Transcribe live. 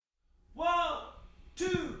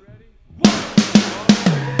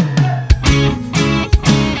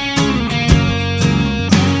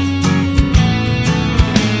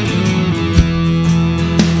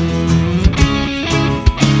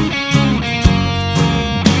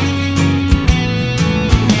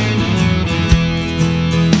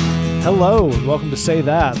Hello, and welcome to Say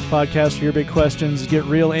That, the podcast for your big questions, get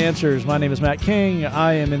real answers. My name is Matt King.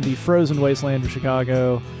 I am in the frozen wasteland of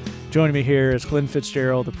Chicago. Joining me here is Glenn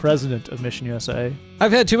Fitzgerald, the president of Mission USA.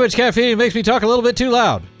 I've had too much caffeine. It makes me talk a little bit too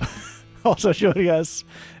loud. Also joining us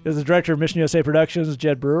is the director of Mission USA Productions,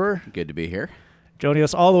 Jed Brewer. Good to be here. Joining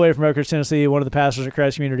us all the way from Oak Ridge, Tennessee, one of the pastors at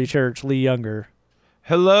Christ Community Church, Lee Younger.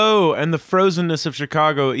 Hello, and the frozenness of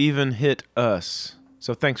Chicago even hit us.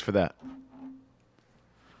 So thanks for that.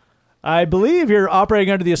 I believe you're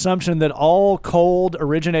operating under the assumption that all cold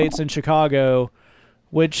originates in Chicago,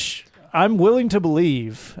 which I'm willing to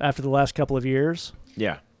believe after the last couple of years.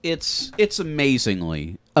 Yeah. It's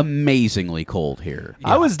amazingly cold here. Yeah.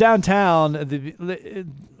 I was downtown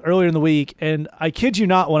earlier in the week, and I kid you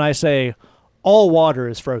not when I say all water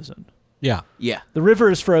is frozen. Yeah. Yeah. The river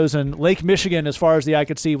is frozen. Lake Michigan, as far as the eye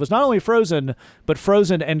could see, was not only frozen, but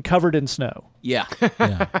frozen and covered in snow. Yeah.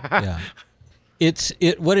 Yeah.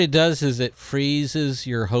 What it does is it freezes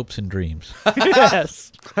your hopes and dreams.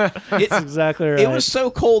 Yes. That's exactly right. It was so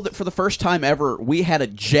cold that for the first time ever, we had a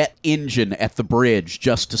jet engine at the bridge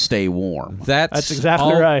just to stay warm. That's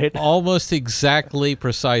exactly right. Almost exactly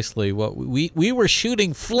precisely what we were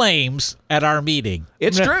shooting flames at our meeting.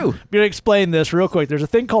 It's true. I'm going to explain this real quick. There's a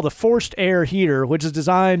thing called a forced air heater, which is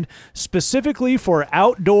designed specifically for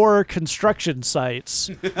outdoor construction sites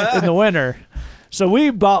in the winter. So we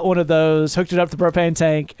bought one of those, hooked it up to the propane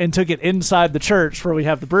tank, and took it inside the church where we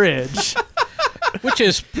have the bridge. Which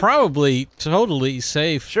is probably totally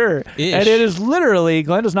safe. Sure. And it is literally,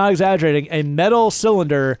 Glenn is not exaggerating, a metal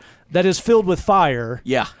cylinder that is filled with fire.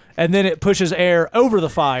 Yeah. And then it pushes air over the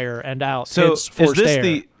fire and out. So it's forced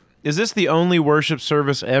air. Is this the only worship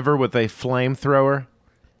service ever with a flamethrower?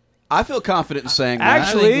 I feel confident in saying that.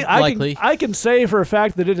 Actually, likely. I can say for a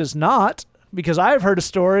fact that it is not. Because I've heard a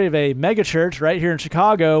story of a megachurch right here in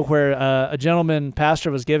Chicago where a gentleman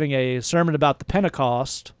pastor was giving a sermon about the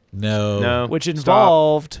Pentecost. No. Which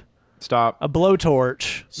involved Stop. a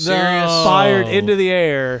blowtorch Serious? fired into the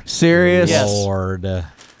air. Serious? Yes. Lord.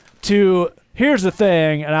 Here's the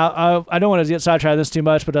thing, and I don't want to get sidetracked this too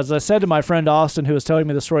much, but as I said to my friend Austin, who was telling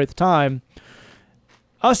me the story at the time,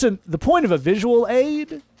 Austin, the point of a visual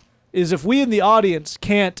aid is if we in the audience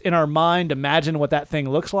can't, in our mind, imagine what that thing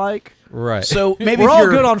looks like. Right. So maybe we're if all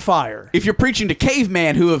you're good on fire. If you're preaching to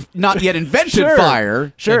caveman who have not yet invented Sure.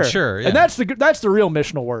 fire. Sure. Yeah. And that's the real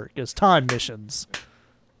missional work, is time missions.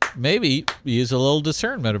 Maybe use a little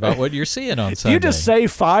discernment about what you're seeing on If Sunday. you just say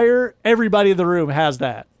fire, everybody in the room has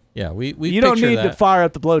that. Yeah, we You don't picture need that. to fire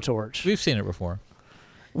up the blowtorch. We've seen it before.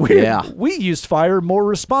 We used fire more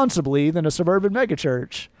responsibly than a suburban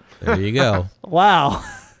megachurch. There you go. Wow.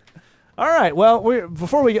 All right. Well,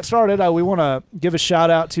 before we get started, we want to give a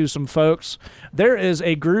shout out to some folks. There is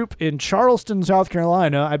a group in Charleston, South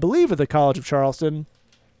Carolina, I believe at the College of Charleston,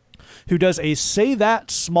 who does a Say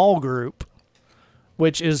That small group,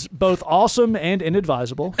 which is both awesome and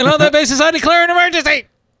inadvisable. And on that basis, I declare an emergency.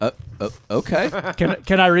 Okay.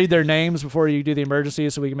 Can I read their names before you do the emergency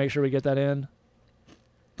so we can make sure we get that in?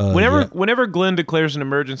 Whenever Glenn declares an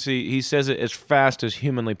emergency, he says it as fast as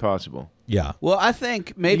humanly possible. Yeah. Well, I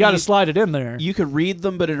think maybe You got to slide it in there. you could read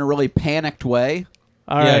them, but in a really panicked way.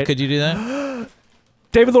 All right. Yeah, could you do that?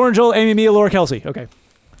 David, Lauren, Joel, Amy, Mia, Laura, Kelsey. Okay.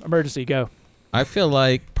 Emergency, go. I feel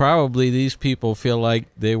like probably these people feel like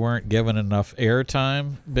they weren't given enough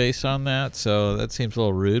airtime based on that, so that seems a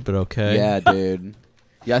little rude, but okay. Yeah, dude.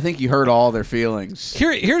 Yeah, I think you hurt all their feelings.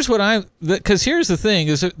 Here's what because here's the thing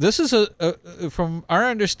is that this is from our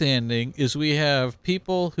understanding is we have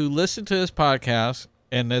people who listen to this podcast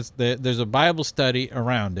and there's a Bible study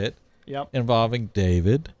around it involving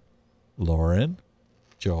David, Lauren,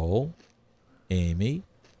 Joel, Amy,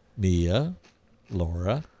 Mia,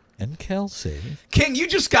 Laura, and Kelsey. King, you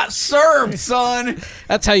just got served, son.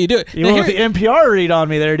 That's how you do it. You Now, went with the NPR read on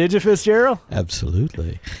me there, did you, Fitzgerald?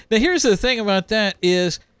 Absolutely. Now, here's the thing about that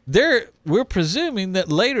is we're presuming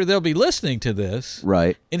that later they'll be listening to this.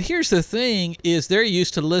 Right. And here's the thing is they're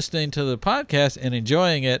used to listening to the podcast and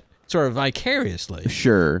enjoying it sort of vicariously.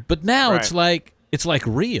 Sure. But now Right. it's like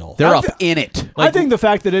real. They're up in it. I think the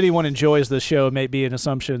fact that anyone enjoys this show may be an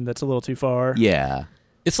assumption that's a little too far. Yeah.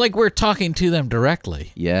 It's like we're talking to them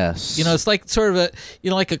directly. Yes. You know, it's like sort of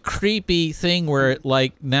like a creepy thing where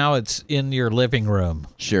now it's in your living room.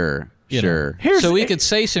 Sure. You Sure. know. So we could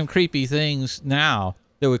say some creepy things now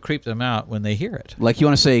that would creep them out when they hear it. Like you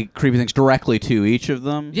want to say creepy things directly to each of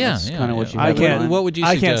them? Yeah, That's yeah, kind of what yeah. you I have in can't- mind? What would you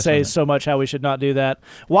I suggest? can't say on that? so much how we should not do that.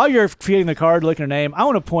 While you're feeding the card, looking at her name, I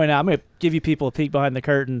want to point out, I'm going to give you people a peek behind the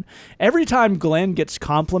curtain. Every time Glenn gets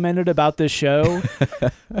complimented about this show,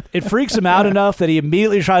 it freaks him out enough that he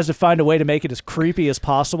immediately tries to find a way to make it as creepy as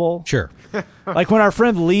possible. Sure. Like when our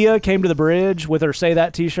friend Leah came to the bridge with her Say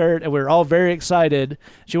That t-shirt, and we were all very excited.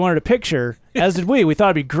 She wanted a picture, as did we. We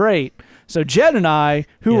thought it'd be great. So Jed and I,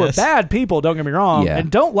 who Yes. are bad people, don't get me wrong, Yeah. and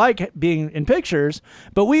don't like being in pictures,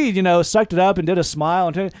 but we, sucked it up and did a smile.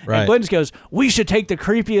 And Right. Glenn just goes, we should take the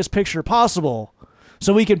creepiest picture possible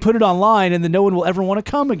so we can put it online and then no one will ever want to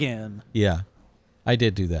come again. Yeah, I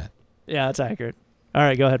did do that. Yeah, that's accurate. All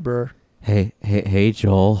right, go ahead, Brewer. Hey,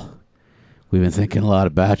 Joel. We've been thinking a lot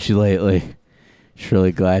about you lately. Just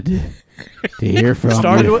really glad to hear from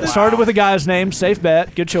you. Started with a guy's name. Safe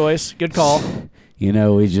bet. Good choice. Good call.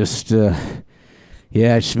 We just, it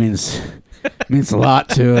just means a lot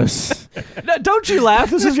to us. No, don't you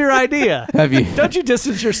laugh. This is your idea. Have you? Don't you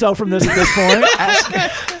distance yourself from this at this point?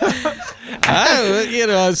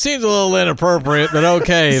 It seems a little inappropriate, but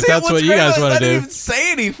okay, if that's what you guys want to do. Even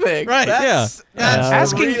say anything. Right, That's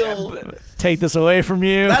Asking Take this away from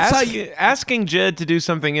you. asking Jed to do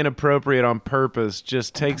something inappropriate on purpose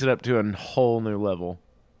just takes it up to a whole new level.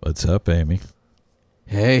 What's up, Amy?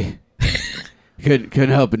 Hey, couldn't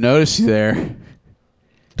help but notice you there.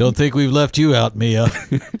 Don't think we've left you out, Mia.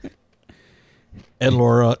 And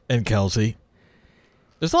Laura and Kelsey.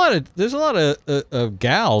 There's a lot of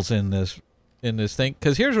gals in this thing.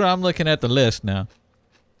 Because here's what I'm looking at the list now.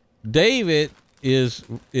 David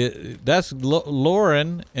that's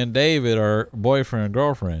Lauren and David are boyfriend and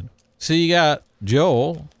girlfriend. So you got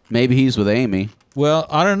Joel. Maybe he's with Amy. Well,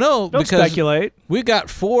 I don't know Don't because speculate. we've got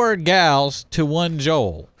 4 gals to 1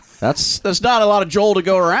 Joel. That's not a lot of Joel to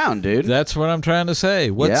go around, dude. That's what I'm trying to say.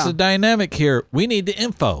 What's Yeah. the dynamic here? We need the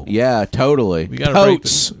info. Yeah, totally. We gotta break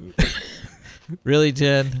Totes. Really,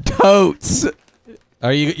 Jen? Totes.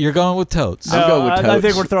 You're going with totes? I'm going with I totes.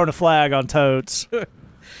 think we're throwing a flag on totes.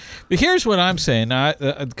 But here's what I'm saying,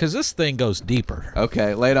 because this thing goes deeper.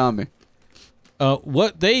 Okay, lay it on me.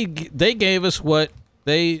 What they gave us,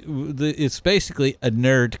 it's basically a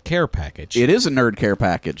nerd care package. It is a nerd care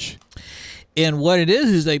package, And what it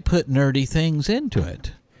is they put nerdy things into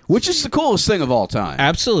it. which is the coolest thing of all time.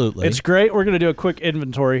 Absolutely. It's great. We're going to do a quick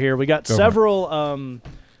inventory here. We got Go several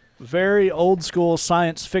very old school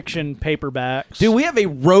science fiction paperbacks. Dude, we have a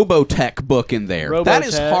Robotech book in there. That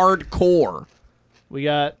is Robotech. hardcore. We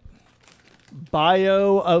got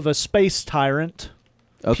Bio of a Space Tyrant.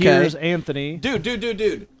 Okay. Piers Anthony. Dude.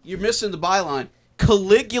 You're missing the byline.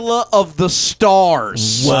 Caligula of the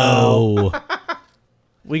Stars. Whoa.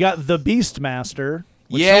 We got The Beastmaster.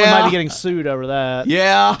 Which Yeah. someone might be getting sued over that.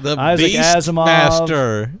 Yeah. The Isaac Beast Asimov.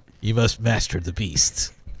 Master. You must master the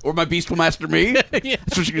beast. Or my beast will master me. That's what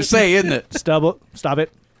you're going to say, isn't it? Stop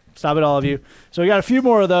it, all of you. So we got a few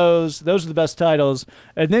more of those. Those are the best titles.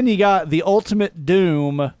 And then you got the Ultimate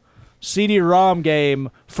Doom CD-ROM game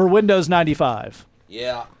for Windows 95.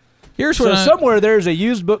 Yeah. Here's So what somewhere there's a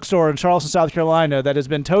used bookstore in Charleston, South Carolina that has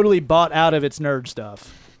been totally bought out of its nerd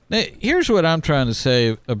stuff. Here's what I'm trying to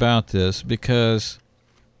say about this, because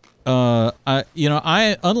I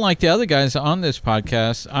unlike the other guys on this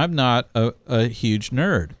podcast, I'm not a huge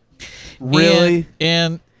nerd. Really?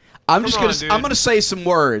 And I'm just Come going on, to dude. I'm going to say some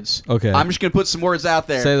words. Okay. I'm just going to put some words out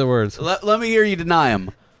there. say the words. Let me hear you deny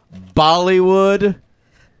them. Bollywood.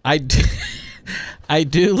 I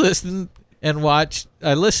do listen and watch.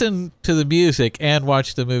 I listen to the music and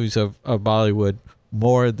watch the movies of Bollywood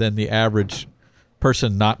more than the average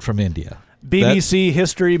person not from India. BBC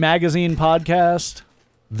History Magazine podcast.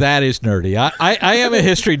 That is nerdy. I am a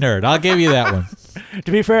history nerd. I'll give you that one.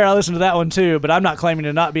 To be fair, I listened to that one too, but I'm not claiming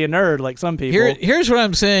to not be a nerd like some people. Here's what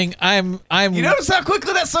I'm saying. I'm. You notice how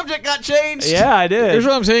quickly that subject got changed? Yeah, I did. Here's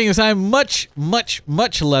what I'm saying is I'm much, much,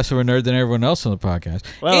 much less of a nerd than everyone else on the podcast.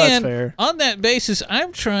 Well, that's and fair. On that basis,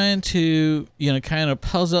 I'm trying to, kind of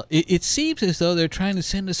puzzle. It seems as though they're trying to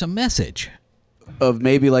send us a message. Of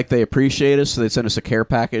maybe like they appreciate us, so they send us a care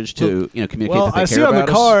package to communicate Well, that they I care see on about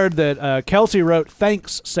the us. card that Kelsey wrote,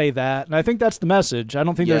 "Thanks, say that," and I think that's the message. I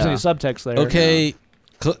don't think there's Yeah. any subtext there. Okay,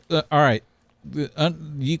 all right.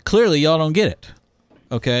 Y'all don't get it.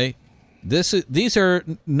 Okay, these are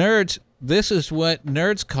nerds. This is what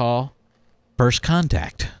nerds call first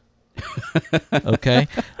contact. Okay,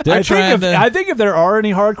 they're I think if there are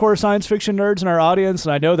any hardcore science fiction nerds in our audience,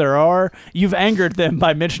 and I know there are, you've angered them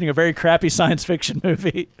by mentioning a very crappy science fiction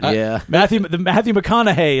movie. Yeah. Matthew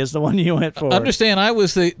McConaughey is the one you went for. Understand, I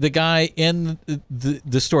was the guy in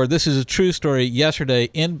the store. This is a true story. Yesterday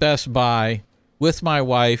in Best Buy with my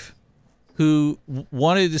wife who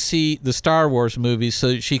wanted to see the Star Wars movies so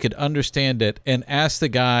that she could understand it, and asked the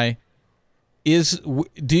guy,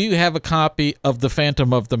 do you have a copy of The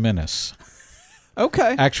Phantom of the Menace?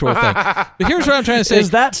 Okay. Actual thing. But here's what I'm trying to say. Is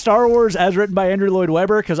that Star Wars as written by Andrew Lloyd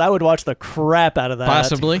Webber? Because I would watch the crap out of that.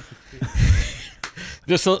 Possibly.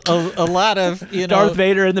 Just a lot of, Darth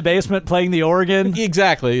Vader in the basement playing the organ.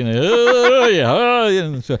 Exactly.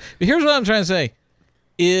 So, but here's what I'm trying to say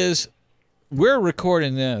is we're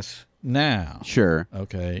recording this now. Sure.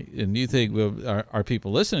 Okay. And you think, well, are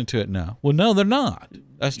people listening to it now? Well, no, they're not.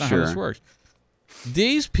 That's not how this works.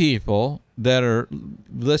 These people that are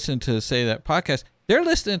listening to, say, that podcast, they're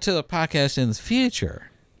listening to the podcast in the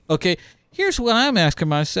future. Okay. Here's what I'm asking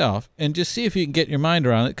myself, and just see if you can get your mind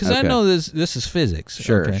around it, because I know this is physics.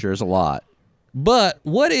 Sure, okay? Sure, there's a lot. But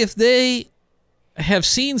what if they have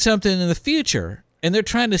seen something in the future, and they're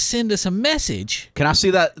trying to send us a message? Can I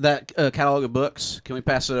see that catalog of books? Can we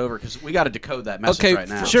pass it over? Because we got to decode that message right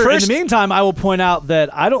now. Sure. In the meantime, I will point out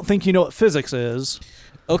that I don't think you know what physics is.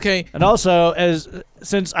 Okay. And also,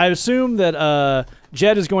 since I assume that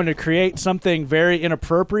Jed is going to create something very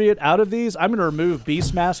inappropriate out of these, I'm going to remove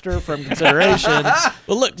Beastmaster from consideration.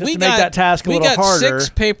 Well, look, just to make that task a little harder. We got 6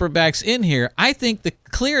 paperbacks in here. I think the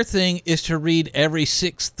clear thing is to read every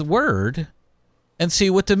 6th word and see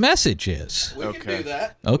what the message is. We can do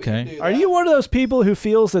that. Okay. Are you one of those people who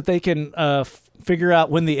feels that they can figure out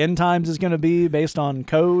when the end times is going to be based on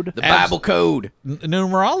code? The Bible code.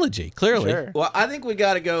 Numerology, clearly. Sure. Well, I think we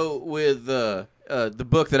got to go with the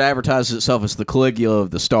book that advertises itself as the Caligula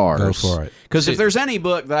of the Stars. Go for it. Because if there's any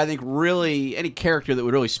book that I think really, any character that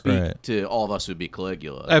would really speak to all of us would be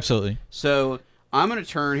Caligula. Absolutely. So I'm going to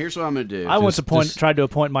turn. Here's what I'm going to do. I once tried to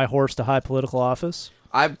appoint my horse to high political office.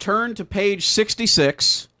 I've turned to page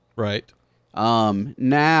 66. Right.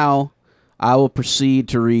 Now I will proceed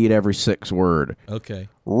to read every 6th word. Okay.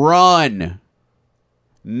 Run.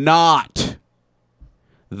 Not.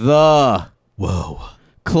 The. Whoa.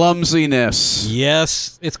 Clumsiness.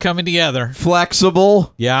 Yes, it's coming together.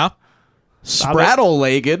 Flexible. Yeah.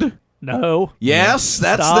 Spraddle-legged. No. Yes,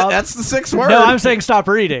 that's the 6th word. No, I'm saying stop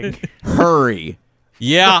reading. Hurry.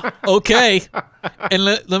 Yeah. Okay. And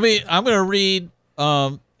let me. I'm going to read.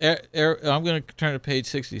 I'm going to turn to page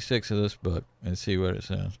 66 of this book and see what it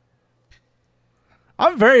says.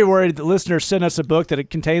 I'm very worried that listeners sent us a book that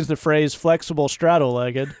it contains the phrase "flexible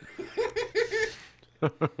straddle-legged."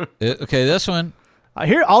 Okay, this one.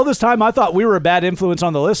 All this time I thought we were a bad influence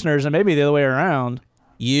on the listeners, and maybe the other way around.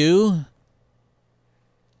 You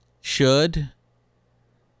should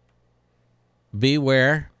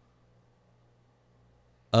beware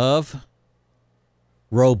of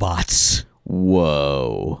robots.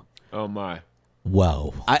 Whoa. Oh, my.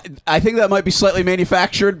 Whoa. I think that might be slightly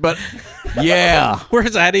manufactured, but yeah.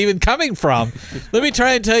 Where's that even coming from? Let me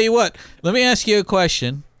try and tell you what. Let me ask you a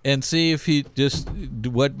question and see if you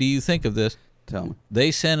what do you think of this? Tell me.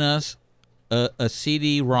 They sent us a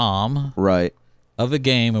CD-ROM of a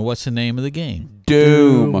game, and what's the name of the game?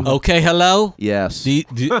 Doom. Okay, hello? Yes.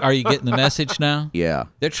 Are you getting the message now? Yeah.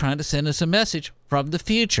 They're trying to send us a message from the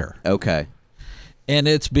future. Okay. And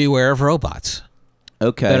it's beware of robots.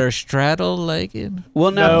 Okay. That are straddle-legged.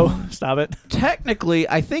 Well, no, stop it. Technically,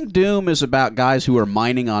 I think Doom is about guys who are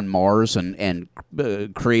mining on Mars and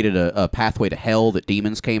created a pathway to hell that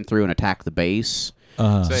demons came through and attacked the base.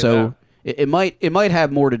 So it might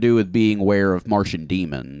have more to do with being aware of Martian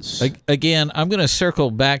demons. Again, I'm going to circle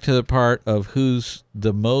back to the part of who's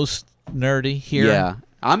the most nerdy here. Yeah.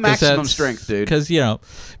 I'm maximum strength, dude. Because,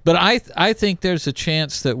 but I think there's a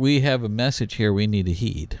chance that we have a message here we need to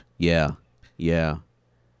heed. Yeah. Yeah.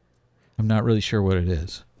 I'm not really sure what it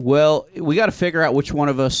is. Well, we got to figure out which one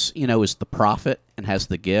of us, is the prophet and has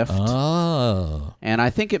the gift. Oh. And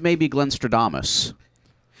I think it may be Glenn Stradamus.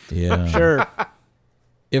 Yeah. Sure.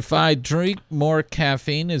 If I drink more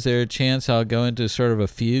caffeine, is there a chance I'll go into sort of a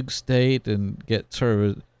fugue state and get sort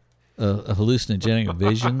of a hallucinogenic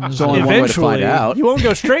visions? There's only one way to find out. You won't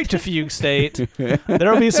go straight to fugue state.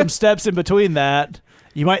 There'll be some steps in between that.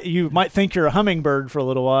 You might think you're a hummingbird for a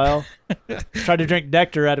little while. Try to drink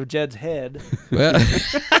nectar out of Jed's head.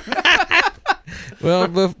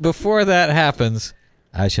 Well, before that happens,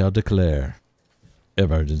 I shall declare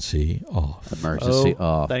emergency off. Emergency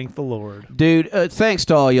off. Thank the Lord. Dude, thanks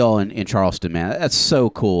to all y'all in Charleston, man. That's so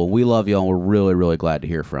cool. We love y'all, and we're really, really glad to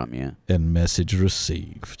hear from you. And message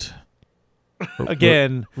received.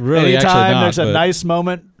 Again, really, anytime there's a nice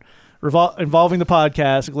moment involving the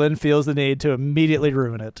podcast, Glenn feels the need to immediately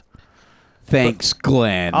ruin it. Thanks,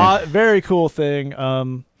 Glenn. Very cool thing.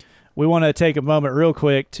 We want to take a moment real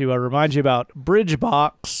quick to remind you about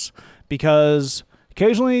BridgeBox, because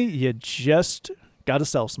occasionally you just got to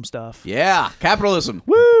sell some stuff. Yeah, capitalism.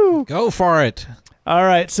 Woo! Go for it. All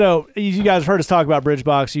right, so you guys heard us talk about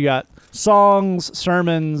BridgeBox. You got songs,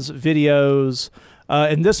 sermons, videos.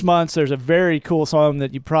 And this month, there's a very cool song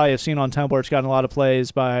that you probably have seen on Tumblr. It's gotten a lot of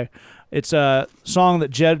plays by. It's a song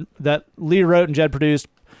that Lee wrote and Jed produced,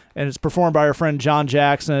 and it's performed by our friend John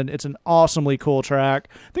Jackson. It's an awesomely cool track.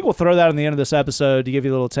 I think we'll throw that in the end of this episode to give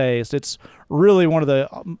you a little taste. It's really one of the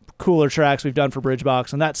cooler tracks we've done for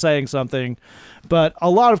BridgeBox, and that's saying something. But a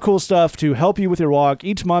lot of cool stuff to help you with your walk.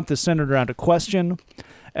 Each month is centered around a question.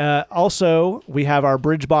 Also, we have our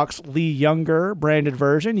BridgeBox Lee Younger branded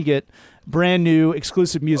version. You get brand new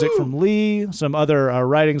exclusive music from Lee, some other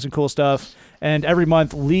writings and cool stuff. And every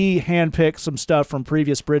month, Lee handpicks some stuff from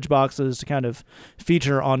previous BridgeBoxes to kind of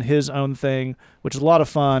feature on his own thing, which is a lot of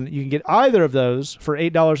fun. You can get either of those for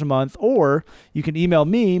 $8 a month, or you can email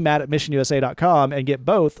me, matt@missionusa.com, and get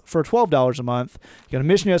both for $12 a month. You go to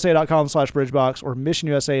missionusa.com/BridgeBox or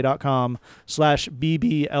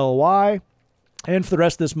missionusa.com/BBLY. And for the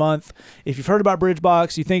rest of this month, if you've heard about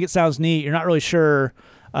BridgeBox, you think it sounds neat, you're not really sure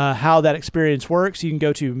how that experience works, you can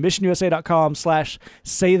go to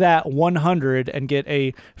missionusa.com/saythat100 and get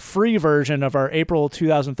a free version of our April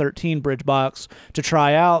 2013 BridgeBox to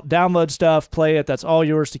try out, download stuff, play it. That's all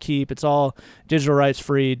yours to keep. It's all digital rights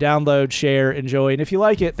free. Download, share, enjoy. And if you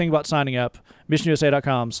like it, think about signing up.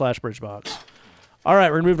 missionusa.com/BridgeBox. All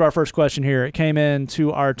right, we're going to move to our first question here. It came in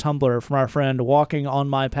to our Tumblr from our friend Walking on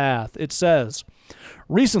My Path. It says,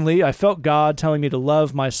 recently I felt God telling me to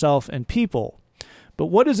love myself and people. But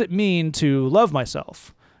what does it mean to love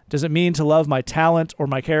myself? Does it mean to love my talent or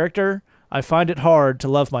my character? I find it hard to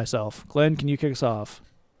love myself. Glenn, can you kick us off?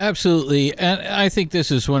 Absolutely. And I think this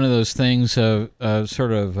is one of those things of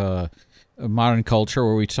sort of modern culture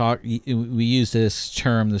where we use this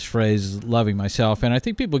term, this phrase, loving myself, and I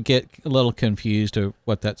think people get a little confused of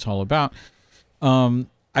what that's all about.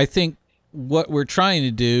 I think what we're trying to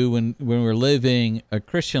do when we're living a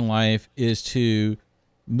Christian life is to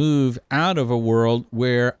move out of a world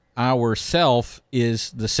where our self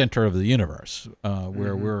is the center of the universe,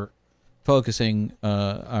 where we're focusing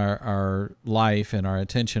our life and our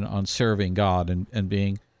attention on serving God and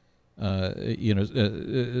being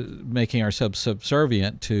making ourselves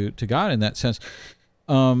subservient to God in that sense.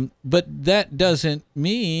 But that doesn't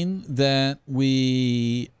mean that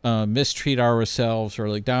we mistreat ourselves or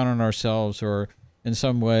look down on ourselves or in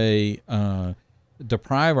some way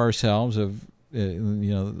deprive ourselves of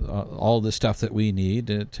all the stuff that we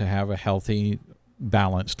need to have a healthy,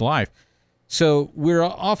 balanced life. So we're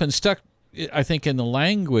often stuck, I think, in the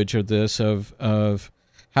language of this of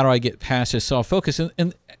how do I get past this self-focus?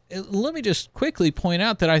 And let me just quickly point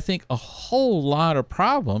out that I think a whole lot of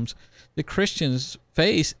problems that Christians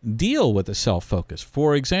face deal with the self-focus.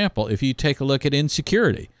 For example, if you take a look at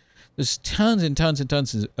insecurity, there's tons and tons and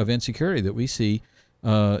tons of insecurity that we see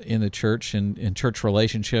in the church and in church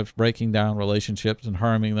relationships, breaking down relationships and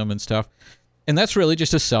harming them and stuff. And that's really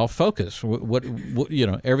just a self-focus. What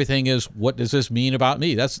everything is, what does this mean about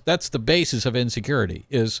me? That's the basis of insecurity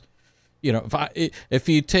is,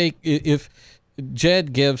 if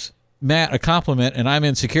Jed gives Matt a compliment and I'm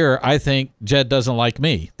insecure, I think Jed doesn't like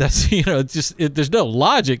me. That's, there's no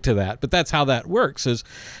logic to that, but that's how that works is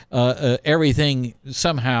everything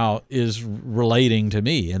somehow is relating to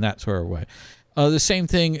me in that sort of way. The same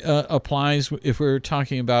thing applies if we're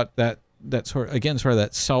talking about that sort of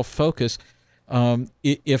that self-focus.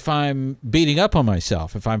 If I'm beating up on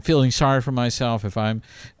myself, if I'm feeling sorry for myself, if I'm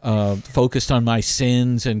focused on my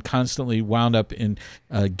sins and constantly wound up in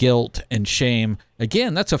guilt and shame,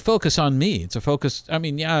 again, that's a focus on me. It's a focus. I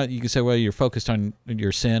mean, yeah, you can say, well, you're focused on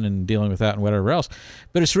your sin and dealing with that and whatever else,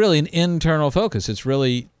 but it's really an internal focus. It's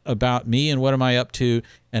really about me and what am I up to,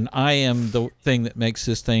 and I am the thing that makes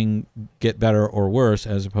this thing get better or worse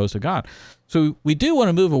as opposed to God. So we do want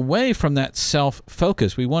to move away from that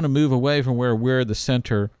self-focus. We want to move away from where we're the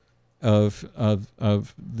center of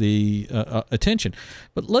the attention.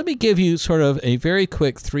 But let me give you sort of a very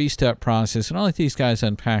quick 3-step process, and I'll let these guys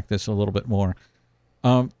unpack this a little bit more.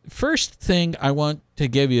 First thing I want to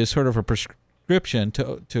give you is sort of a prescription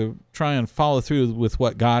to try and follow through with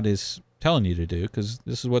what God is telling you to do, because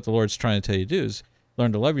this is what the Lord's trying to tell you to do, is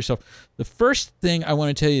learn to love yourself. The first thing I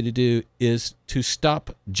want to tell you to do is to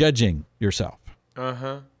stop judging yourself.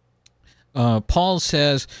 Paul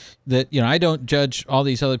says that, I don't judge all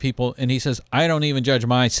these other people, and he says, I don't even judge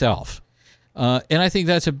myself. And I think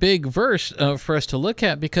that's a big verse for us to look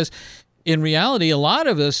at, because in reality, a lot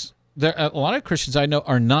of Christians I know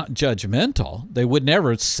are not judgmental. They would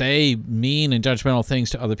never say mean and judgmental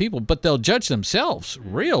things to other people, but they'll judge themselves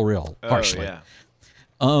real harshly.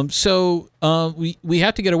 We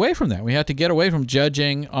have to get away from that. We have to get away from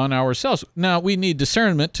judging on ourselves. Now, we need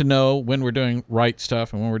discernment to know when we're doing right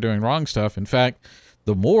stuff and when we're doing wrong stuff. In fact,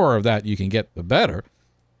 the more of that you can get, the better.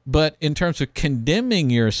 But in terms of condemning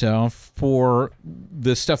yourself for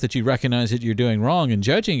the stuff that you recognize that you're doing wrong and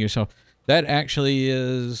judging yourself, that actually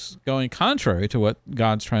is going contrary to what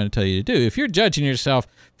God's trying to tell you to do. If you're judging yourself,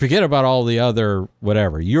 forget about all the other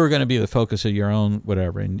whatever. You're going to be the focus of your own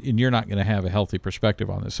whatever, and you're not going to have a healthy perspective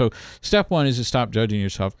on this. So step 1 is to stop judging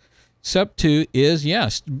yourself. Step 2 is,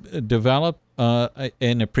 yes, develop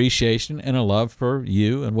an appreciation and a love for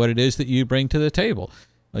you and what it is that you bring to the table.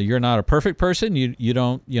 You're not a perfect person. You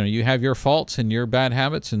don't, you have your faults and your bad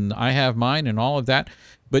habits, and I have mine and all of that.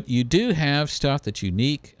 But you do have stuff that's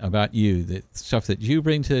unique about you, that stuff that you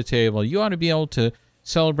bring to the table. You ought to be able to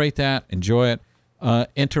celebrate that, enjoy it,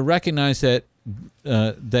 and to recognize that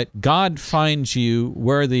God finds you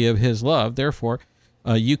worthy of His love. Therefore,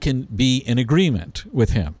 you can be in agreement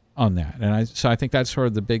with Him on that. And so I think that's sort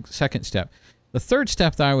of the big second step. The third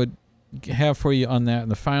step that I would have for you on that,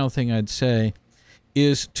 and the final thing I'd say,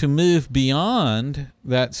 is to move beyond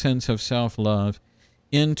that sense of self-love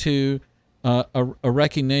into a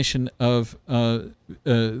recognition of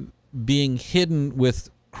being hidden with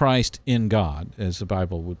Christ in God, as the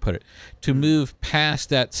Bible would put it. To move past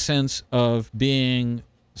that sense of being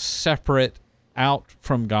separate out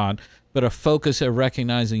from God, but a focus of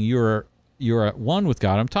recognizing you're at one with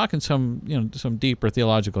God. I'm talking some deeper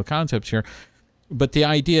theological concepts here. But the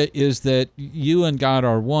idea is that you and God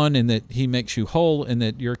are one, and that He makes you whole, and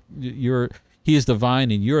that He is the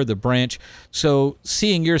vine and you're the branch. So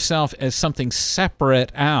seeing yourself as something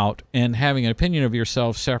separate out and having an opinion of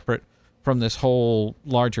yourself separate from this whole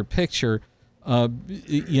larger picture,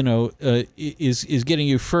 is getting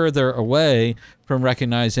you further away from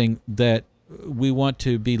recognizing that we want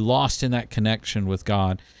to be lost in that connection with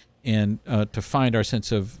God, and to find our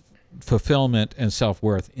sense of fulfillment and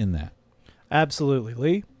self-worth in that. Absolutely.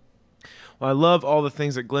 Lee? Well, I love all the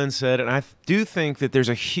things that Glenn said, and I do think that there's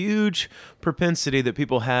a huge propensity that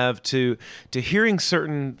people have to hearing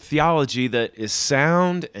certain theology that is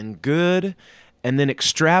sound and good, and then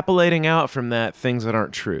extrapolating out from that things that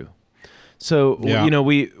aren't true. So,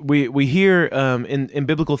 we hear in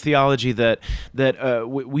biblical theology that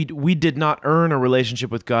we did not earn a relationship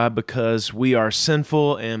with God because we are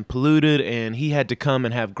sinful and polluted, and He had to come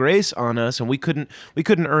and have grace on us, and we couldn't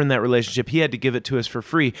earn that relationship. He had to give it to us for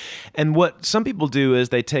free. And what some people do is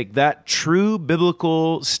they take that true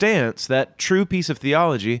biblical stance, that true piece of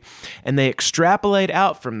theology, and they extrapolate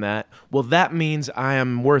out from that. Well, that means I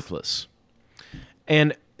am worthless.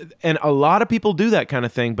 And a lot of people do that kind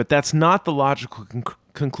of thing, but that's not the logical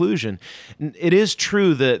conclusion. It is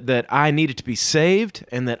true that I needed to be saved,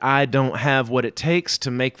 and that I don't have what it takes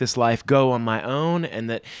to make this life go on my own, and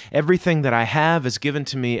that everything that I have is given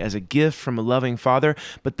to me as a gift from a loving Father,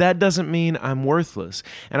 but that doesn't mean I'm worthless.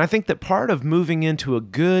 And I think that part of moving into a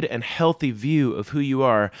good and healthy view of who you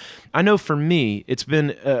are, I know for me, it's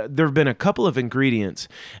been there have been a couple of ingredients,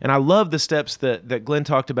 and I love the steps that Glenn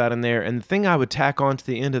talked about in there, and the thing I would tack on to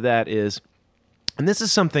the end of that is, and this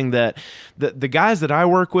is something that the guys that I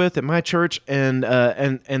work with at my church and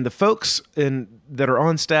the folks that are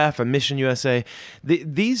on staff at Mission USA,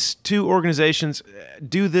 these two organizations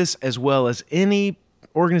do this as well as any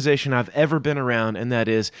organization I've ever been around, and that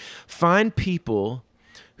is find people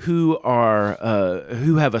who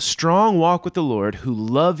have a strong walk with the Lord, who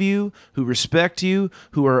love you, who respect you,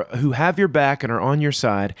 who have your back and are on your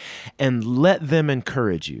side, and let them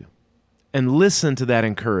encourage you, and listen to that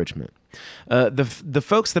encouragement. The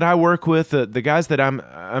folks that I work with, the guys that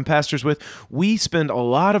I'm pastors with, we spend a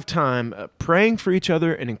lot of time praying for each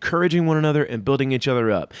other and encouraging one another and building each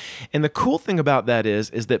other up. And the cool thing about that is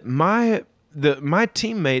that my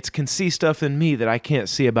teammates can see stuff in me that I can't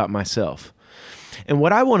see about myself. And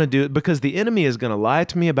what I want to do, because the enemy is going to lie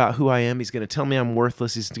to me about who I am, he's going to tell me I'm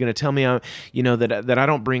worthless. He's going to tell me that I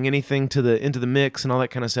don't bring anything into the mix and all that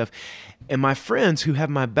kind of stuff. And my friends who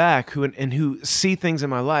have my back, who see things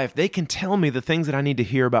in my life, they can tell me the things that I need to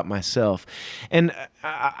hear about myself. And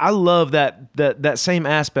I love that same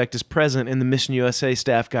aspect is present in the Mission USA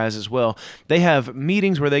staff guys as well. They have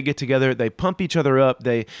meetings where they get together, they pump each other up,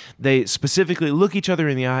 they specifically look each other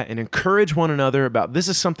in the eye and encourage one another about, this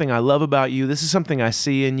is something I love about you, this is something I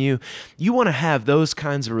see in you. You want to have those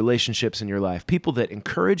kinds of relationships in your life, people that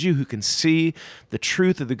encourage you, who can see the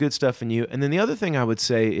truth of the good stuff in you. And then the other thing I would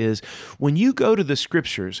say is, when you go to the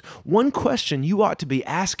scriptures, one question you ought to be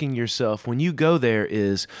asking yourself when you go there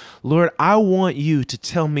is, Lord, I want you to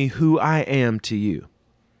tell me who I am to you.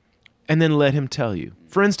 and then let him tell you.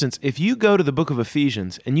 For instance, if you go to the book of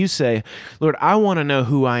Ephesians and you say, Lord, I want to know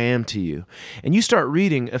who I am to you, and you start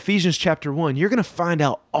reading Ephesians chapter 1, you're going to find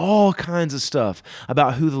out all kinds of stuff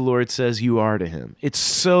about who the Lord says you are to him. It's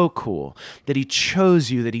so cool that he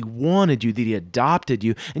chose you, that he wanted you, that he adopted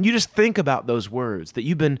you. And you just think about those words, that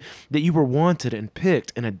you were wanted and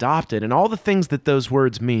picked and adopted, and all the things that those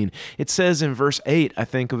words mean. It says in verse 8, I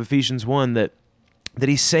think, of Ephesians 1 that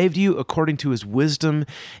he saved you according to his wisdom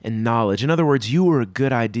and knowledge. In other words, you were a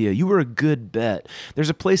good idea. You were a good bet. There's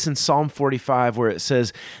a place in Psalm 45 where it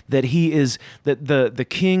says that the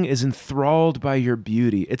king is enthralled by your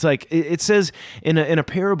beauty. It's like, it says in a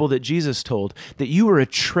parable that Jesus told that you were a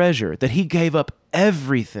treasure that he gave up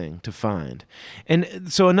everything to find.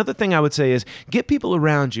 And so another thing I would say is get people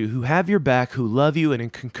around you who have your back, who love you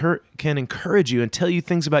and can encourage you and tell you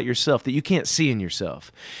things about yourself that you can't see in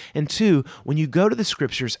yourself. And two, when you go to the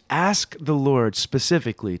scriptures, ask the Lord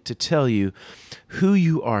specifically to tell you who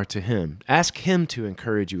you are to him. Ask him to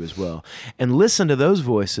encourage you as well. And listen to those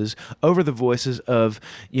voices over the voices of,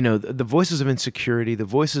 the voices of insecurity, the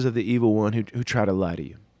voices of the evil one who try to lie to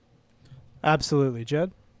you. Absolutely.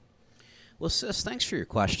 Jed? Well, sis, thanks for your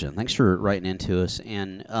question. Thanks for writing into us.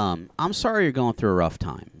 And I'm sorry you're going through a rough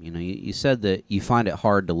time. You said that you find it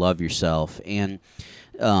hard to love yourself, and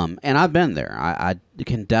I've been there. I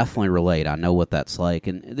can definitely relate. I know what that's like.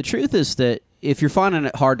 And the truth is that if you're finding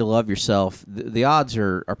it hard to love yourself, the odds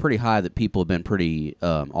are pretty high that people have been pretty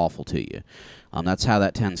awful to you. That's how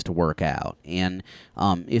that tends to work out. And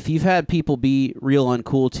if you've had people be real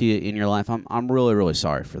uncool to you in your life, I'm really, really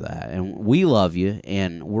sorry for that. And we love you,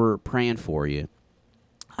 and we're praying for you.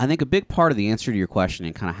 I think a big part of the answer to your question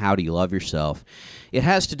and kind of how do you love yourself, it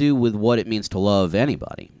has to do with what it means to love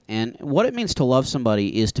anybody. And what it means to love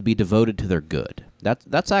somebody is to be devoted to their good.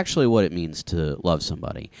 That's actually what it means to love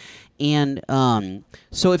somebody. And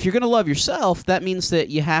so if you're going to love yourself, that means that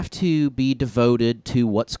you have to be devoted to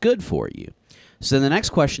what's good for you. So then the next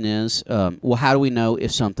question is, well, how do we know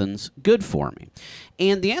if something's good for me?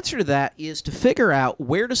 And the answer to that is to figure out,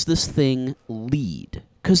 where does this thing lead?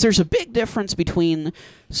 Because there's a big difference between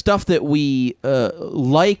stuff that we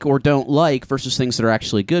like or don't like versus things that are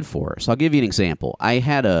actually good for us. I'll give you an example. I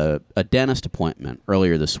had a dentist appointment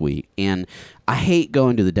earlier this week, and I hate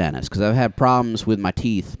going to the dentist because I've had problems with my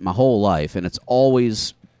teeth my whole life, and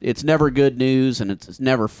it's never good news, and it's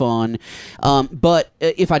never fun. But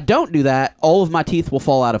if I don't do that, all of my teeth will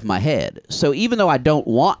fall out of my head. So even though I don't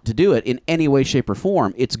want to do it in any way, shape, or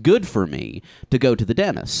form, it's good for me to go to the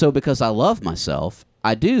dentist. So because I love myself,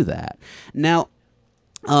 I do that. Now,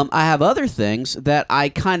 I have other things that I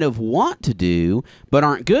kind of want to do but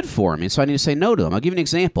aren't good for me, so I need to say no to them. I'll give you an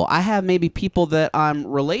example. I have maybe people that I'm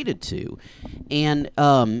related to, and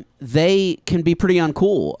they can be pretty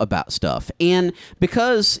uncool about stuff. And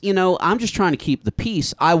because, I'm just trying to keep the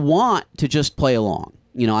peace, I want to just play along.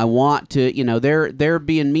 I want to, they're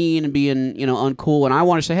being mean and being, uncool, and I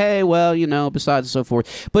want to say, hey, well, besides and so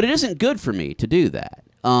forth. But it isn't good for me to do that.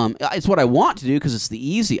 It's what I want to do because it's the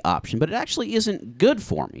easy option, but it actually isn't good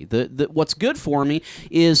for me. What's good for me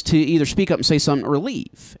is to either speak up and say something or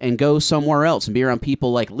leave and go somewhere else and be around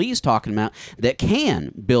people like Lee's talking about that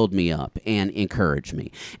can build me up and encourage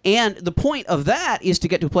me. And the point of that is to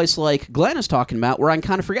get to a place like Glenn is talking about where I can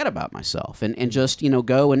kind of forget about myself and just,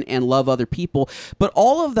 go and love other people. But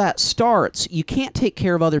all of that starts, you can't take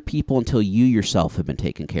care of other people until you yourself have been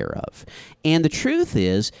taken care of. And the truth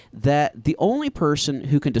is that the only person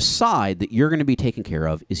who can decide that you're going to be taken care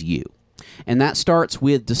of is you. And that starts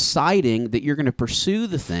with deciding that you're going to pursue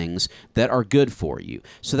the things that are good for you.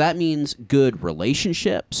 So that means good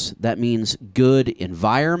relationships. That means good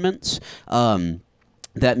environments.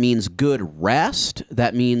 That means good rest.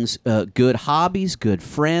 That means good hobbies, good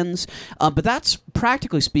friends. But that's,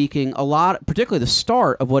 practically speaking, a lot, particularly the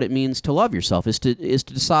start of what it means to love yourself, is to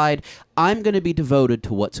decide, I'm going to be devoted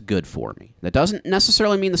to what's good for me. That doesn't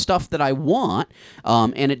necessarily mean the stuff that I want,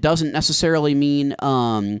 and it doesn't necessarily mean...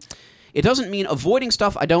 It doesn't mean avoiding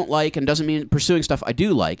stuff I don't like, and doesn't mean pursuing stuff I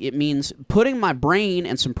do like. It means putting my brain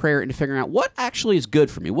and some prayer into figuring out what actually is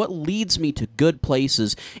good for me, what leads me to good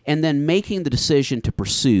places, and then making the decision to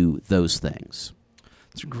pursue those things.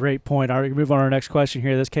 That's a great point. All right, we can move on to our next question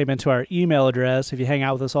here. This came into our email address. If you hang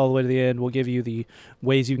out with us all the way to the end, we'll give you the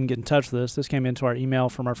ways you can get in touch with us. This came into our email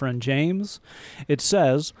from our friend James. It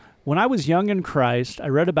says, when I was young in Christ, I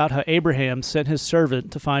read about how Abraham sent his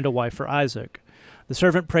servant to find a wife for Isaac. The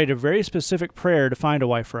servant prayed a very specific prayer to find a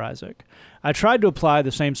wife for Isaac. I tried to apply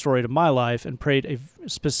the same story to my life and prayed a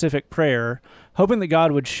specific prayer, hoping that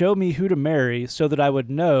God would show me who to marry so that I would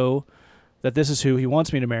know that this is who he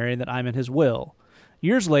wants me to marry and that I'm in his will.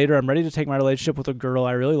 Years later, I'm ready to take my relationship with a girl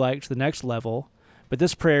I really like to the next level, but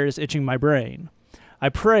this prayer is itching my brain. I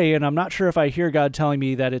pray, and I'm not sure if I hear God telling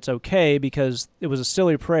me that it's okay because it was a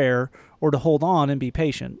silly prayer or to hold on and be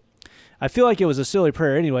patient. I feel like it was a silly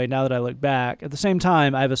prayer anyway now that I look back. At the same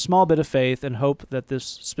time, I have a small bit of faith and hope that this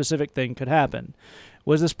specific thing could happen.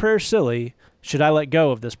 Was this prayer silly? Should I let go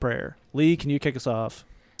of this prayer? Lee, can you kick us off?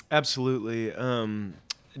 Absolutely.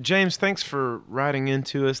 James, thanks for writing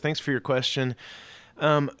into us. Thanks for your question.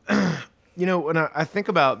 When I think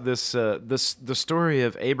about the story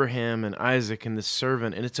of Abraham and Isaac and this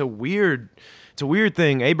servant, and it's a weird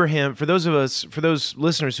thing. Abraham, for those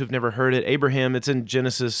listeners who've never heard it, Abraham, it's in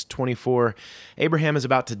Genesis 24. Abraham is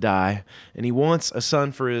about to die, and he wants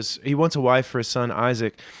a wife for his son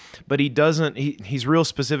Isaac, but he doesn't. He's real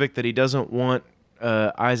specific that he doesn't want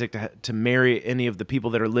Isaac to marry any of the people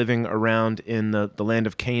that are living around in the land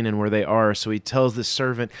of Canaan where they are. So he tells this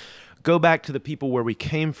servant, go back to the people where we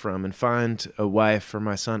came from and find a wife for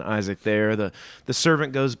my son Isaac there. The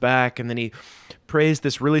servant goes back, and then he prays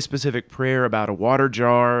this really specific prayer about a water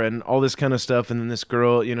jar and all this kind of stuff. And then this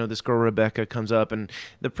girl Rebecca comes up, and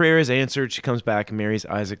the prayer is answered. She comes back and marries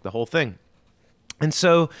Isaac, the whole thing. And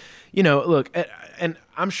so, look, and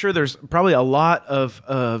I'm sure there's probably a lot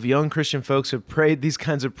of young Christian folks who have prayed these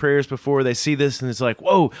kinds of prayers before. They see this and it's like,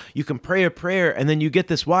 whoa, you can pray a prayer and then you get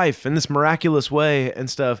this wife in this miraculous way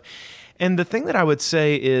and stuff. And the thing that I would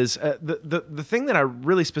say is the thing that I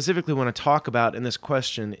really specifically want to talk about in this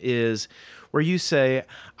question is where you say,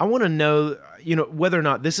 I want to know, whether or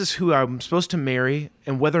not this is who I'm supposed to marry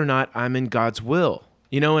and whether or not I'm in God's will.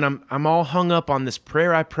 And I'm all hung up on this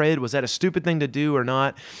prayer I prayed. Was that a stupid thing to do or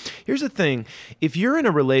not? Here's the thing. If you're in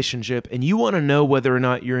a relationship and you want to know whether or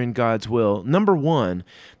not you're in God's will, number one,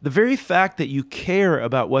 the very fact that you care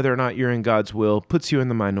about whether or not you're in God's will puts you in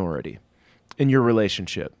the minority in your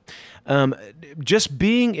relationship. Just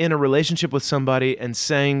being in a relationship with somebody and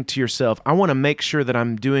saying to yourself, I want to make sure that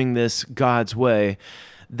I'm doing this God's way,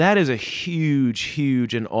 that is a huge,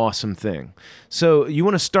 huge and awesome thing. So you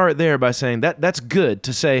want to start there by saying that's good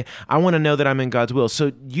to say, I want to know that I'm in God's will.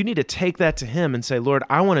 So you need to take that to him and say, Lord,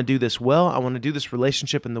 I want to do this well. I want to do this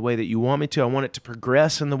relationship in the way that you want me to. I want it to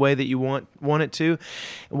progress in the way that you want it to.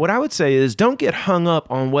 And what I would say is don't get hung up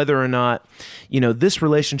on whether or not, this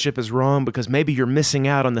relationship is wrong because maybe you're missing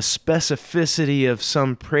out on the specificity of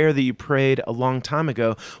some prayer that you prayed a long time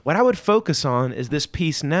ago. What I would focus on is this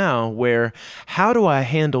piece now where how do I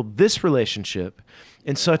handle this relationship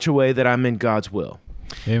in such a way that I'm in God's will?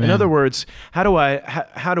 Amen. In other words, how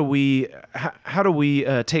do we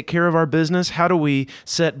take care of our business? How do we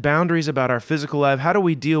set boundaries about our physical life? How do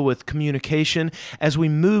we deal with communication as we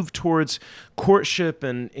move towards courtship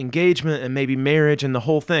and engagement and maybe marriage and the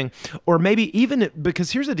whole thing? Or maybe even,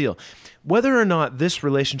 because here's the deal, whether or not this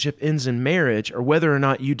relationship ends in marriage or whether or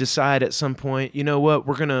not you decide at some point, you know what,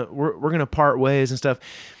 we're gonna part ways and stuff,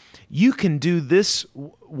 you can do this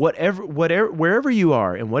wherever you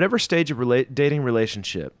are, in whatever stage of dating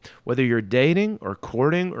relationship, whether you're dating or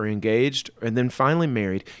courting or engaged and then finally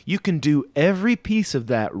married, you can do every piece of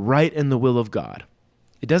that right in the will of God.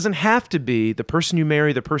 It doesn't have to be the person you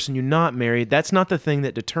marry, the person you not marry. That's not the thing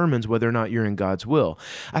that determines whether or not you're in God's will.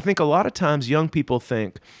 I think a lot of times young people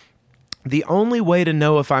think the only way to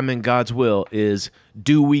know if I'm in God's will is,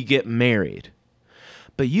 do we get married?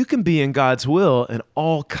 But you can be in God's will in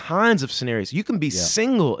all kinds of scenarios. You can be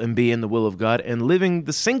single and be in the will of God and living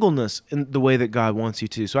the singleness in the way that God wants you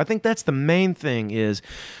to. So I think that's the main thing, is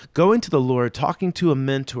going to the Lord, talking to a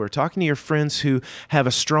mentor, talking to your friends who have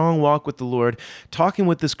a strong walk with the Lord, talking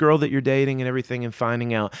with this girl that you're dating and everything, and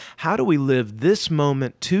finding out, how do we live this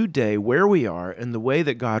moment today where we are in the way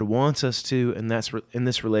that God wants us to, and that's in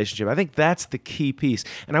this relationship. I think that's the key piece.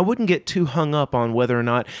 And I wouldn't get too hung up on whether or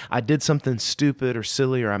not I did something stupid or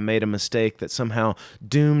silly or I made a mistake that somehow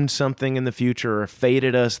doomed something in the future or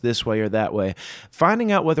fated us this way or that way.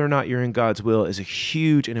 Finding out whether or not you're in God's will is a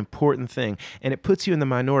huge and important thing, and it puts you in the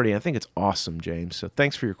minority. I think it's awesome, James. So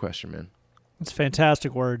thanks for your question, man. That's a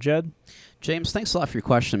fantastic word, Jed. James, thanks a lot for your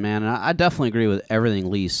question, man. And I definitely agree with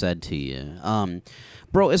everything Lee said to you.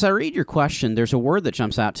 Bro, as I read your question, there's a word that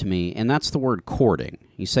jumps out to me, and that's the word courting.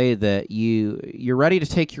 You say that you're ready to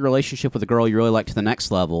take your relationship with a girl you really like to the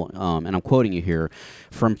next level, and I'm quoting you here,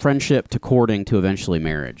 from friendship to courting to eventually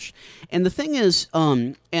marriage. And the thing is,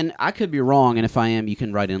 and I could be wrong, and if I am, you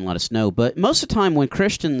can write in and let us know, but most of the time when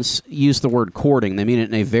Christians use the word courting, they mean it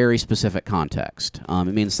in a very specific context. It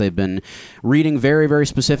means they've been reading very, very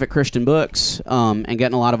specific Christian books and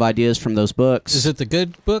getting a lot of ideas from those books. Is it the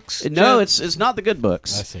good books? No, it's not the good books.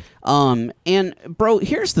 I see. And bro,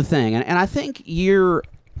 here's the thing, and I think you're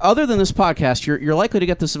other than this podcast, you're likely to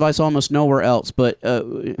get this advice almost nowhere else. But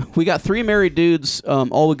we got 3 married dudes,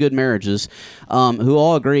 all with good marriages, who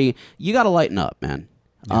all agree you got to lighten up, man.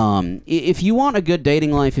 Yeah. If you want a good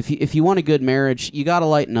dating life, if you want a good marriage, you got to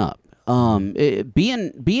lighten up.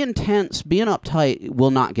 Being tense, being uptight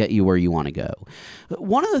will not get you where you want to go.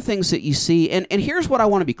 One of the things that you see, and here's what I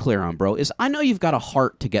want to be clear on, bro, is I know you've got a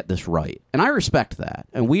heart to get this right, and I respect that,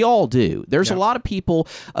 and we all do. There's a lot of people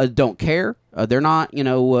don't care. They're not,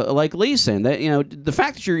 like Lee's saying, that the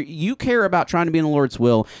fact that you care about trying to be in the Lord's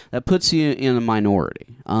will, that puts you in a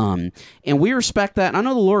minority. And we respect that, and I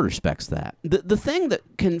know the Lord respects that. The thing that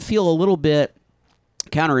can feel a little bit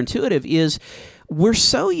counterintuitive is we're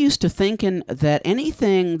so used to thinking that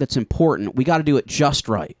anything that's important, we got to do it just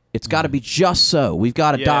right. It's got to be just so. We've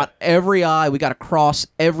got to dot every I. We got to cross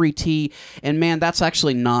every T. And man, that's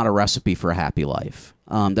actually not a recipe for a happy life.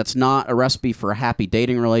 That's not a recipe for a happy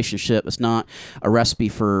dating relationship. It's not a recipe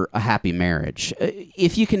for a happy marriage.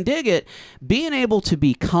 If you can dig it, being able to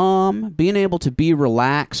be calm, being able to be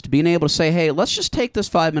relaxed, being able to say, hey, let's just take this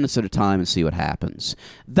 5 minutes at a time and see what happens.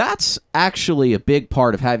 That's actually a big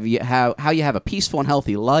part of how you have a peaceful and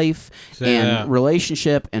healthy life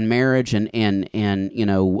relationship and marriage and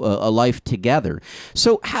a life together.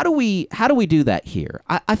 So how do we do that here?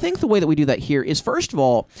 I think the way that we do that here is, first of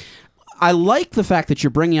all, I like the fact that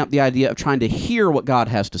you're bringing up the idea of trying to hear what God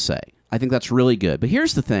has to say. I think that's really good. But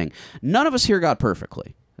here's the thing. None of us hear God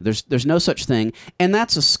perfectly. There's no such thing, and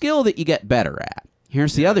that's a skill that you get better at.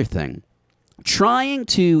 Here's the other thing. Trying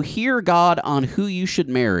to hear God on who you should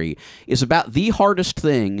marry is about the hardest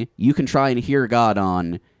thing you can try and hear God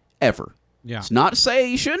on ever. Yeah. It's not to say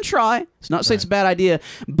you shouldn't try. It's not to say it's a bad idea.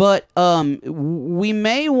 But we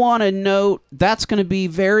may want to note that's going to be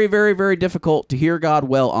very, very, very difficult to hear God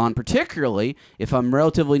well on, particularly if I'm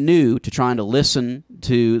relatively new to trying to listen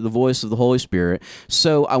to the voice of the Holy Spirit.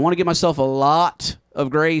 So I want to give myself a lot of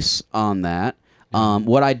grace on that.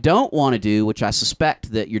 What I don't want to do, which I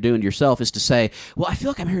suspect that you're doing to yourself, is to say, well, I feel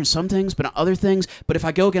like I'm hearing some things, but not other things. But if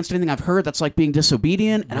I go against anything I've heard, that's like being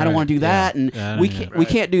disobedient, and I don't want to do that. And we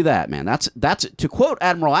can't do that, man. That's to quote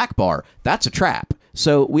Admiral Akbar, that's a trap.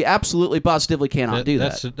 So we absolutely, positively cannot do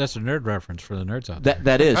that. That's a nerd reference for the nerds out there.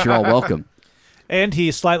 That is. You're all welcome. And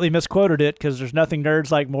he slightly misquoted it because there's nothing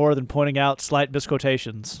nerds like more than pointing out slight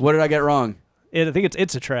misquotations. What did I get wrong? I think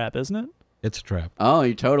it's a trap, isn't it? It's a trap. Oh,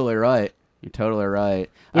 you're totally right. You're totally right.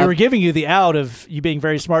 We were giving you the out of you being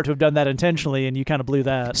very smart to have done that intentionally, and you kind of blew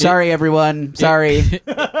that. Sorry, everyone. Sorry.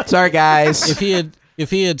 Sorry, guys. If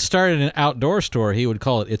he had started an outdoor store, he would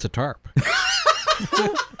call it "It's a Tarp."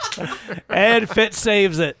 And Fitz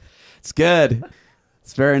saves it. It's good.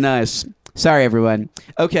 It's very nice. Sorry, everyone.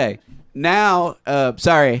 Okay. Now,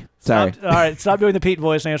 sorry. All right, stop doing the Pete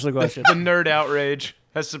voice and answer the question. The nerd outrage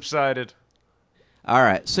has subsided. All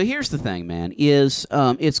right, so here's the thing, man, is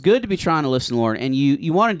it's good to be trying to listen to the Lord, and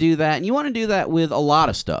you want to do that, and you want to do that with a lot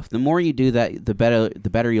of stuff. The more you do that, the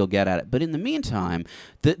better you'll get at it. But in the meantime,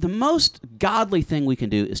 the most godly thing we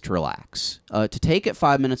can do is to relax, to take it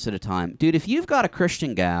 5 minutes at a time. Dude, if you've got a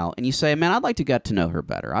Christian gal, and you say, man, I'd like to get to know her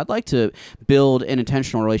better, I'd like to build an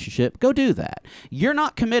intentional relationship, go do that. You're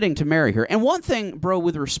not committing to marry her. And one thing, bro,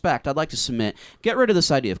 with respect, I'd like to submit, get rid of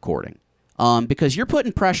this idea of courting. Because you're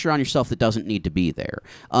putting pressure on yourself that doesn't need to be there.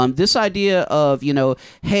 This idea of,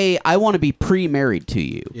 hey, I want to be pre-married to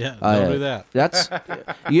you. Yeah, don't do that. That's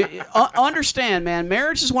you understand, man.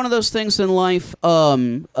 Marriage is one of those things in life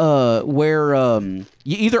where you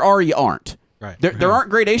either are or you aren't. Right. There aren't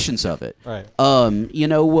gradations of it. Right.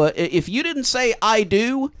 If you didn't say I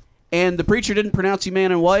do, and the preacher didn't pronounce you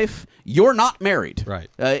man and wife, you're not married. Right.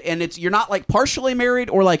 And you're not like partially married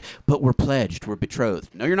or like, but we're pledged, we're betrothed.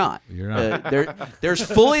 No, you're not. You're not. There's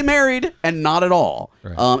fully married and not at all.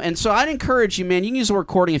 Right. And so I'd encourage you, man, you can use the word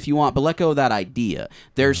courting if you want, but let go of that idea.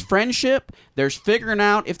 There's friendship. There's figuring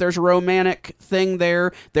out if there's a romantic thing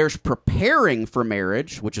there. There's preparing for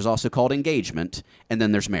marriage, which is also called engagement. And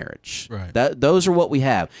then there's marriage. Right. Those are what we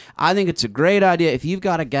have. I think it's a great idea. If you've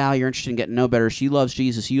got a gal you're interested in getting to know better, she loves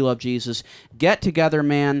Jesus, you love Jesus, get together,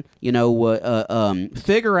 man,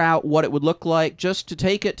 figure out what it would look like just to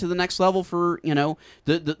take it to the next level for,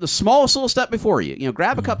 the smallest little step before you.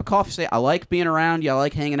 Grab a cup of coffee, say, I like being around you, I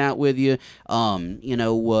like hanging out with you. Can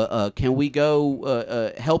we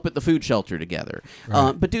go help at the food shelter together?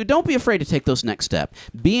 Right. But dude, don't be afraid to take those next steps.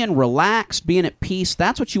 Being relaxed, being at peace,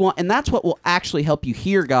 that's what you want, and that's what will actually help you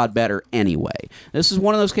hear God better anyway. This is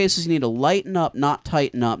one of those cases you need to lighten up, not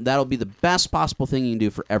tighten up. That'll be the best possible thing you can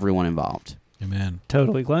do for everyone involved. Amen.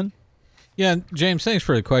 Totally, Glenn. Yeah, James, thanks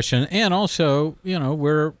for the question. And also,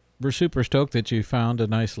 we're super stoked that you found a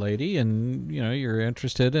nice lady and, you're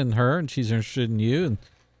interested in her and she's interested in you. And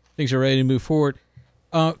things are ready to move forward.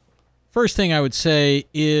 First thing I would say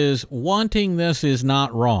is wanting this is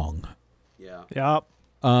not wrong. Yeah. Yep.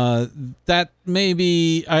 That may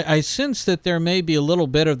be, I sense that there may be a little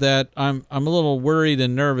bit of that. I'm a little worried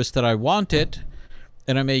and nervous that I want it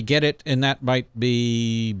and I may get it, and that might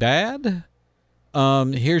be bad.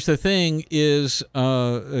 Here's the thing is,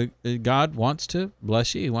 God wants to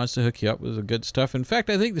bless you. He wants to hook you up with the good stuff. In fact,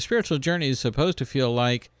 I think the spiritual journey is supposed to feel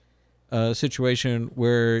like a situation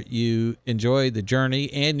where you enjoy the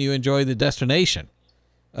journey and you enjoy the destination.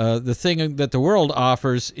 The thing that the world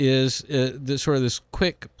offers is this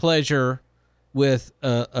quick pleasure with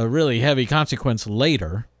a really heavy consequence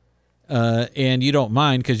later, and you don't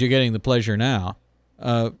mind because you're getting the pleasure now.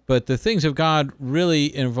 But the things of God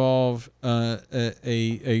really involve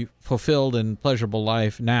a fulfilled and pleasurable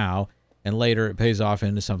life now, and later it pays off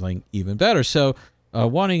into something even better. So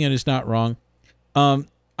wanting it is not wrong.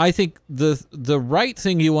 I think the right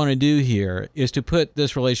thing you want to do here is to put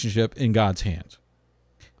this relationship in God's hands.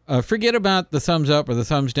 Forget about the thumbs up or the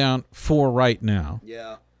thumbs down for right now.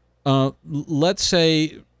 Yeah. Let's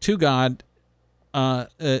say to God,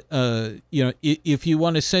 if you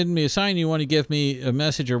want to send me a sign, you want to give me a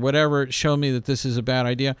message or whatever, show me that this is a bad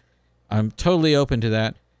idea, I'm totally open to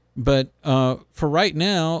that. But for right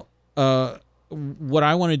now, what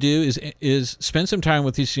I want to do is spend some time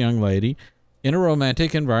with this young lady in a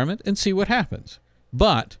romantic environment and see what happens.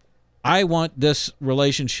 But I want this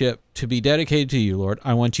relationship to be dedicated to you, Lord.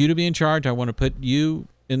 I want you to be in charge. I want to put you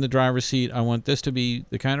in the driver's seat. I want this to be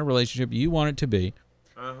the kind of relationship you want it to be,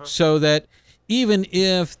 so that even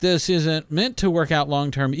if this isn't meant to work out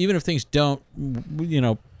long term, even if things don't,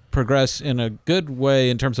 progress in a good way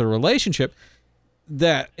in terms of a relationship,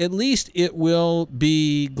 that at least it will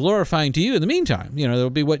be glorifying to you in the meantime. It'll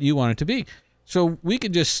be what you want it to be. So we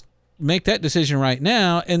could just make that decision right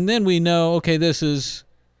now, and then we know, okay, this is,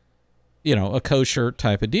 a kosher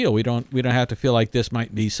type of deal. We don't have to feel like this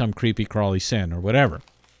might be some creepy crawly sin or whatever.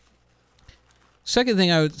 Second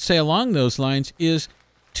thing I would say along those lines is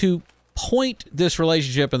to point this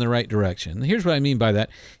relationship in the right direction. Here's what I mean by that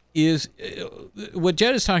is what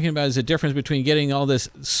Jed is talking about is the difference between getting all this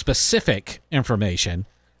specific information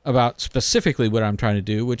about specifically what I'm trying to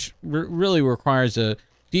do, which really requires a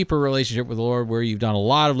deeper relationship with the Lord where you've done a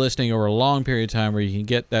lot of listening over a long period of time where you can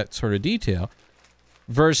get that sort of detail,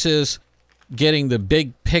 versus getting the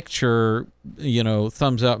big picture,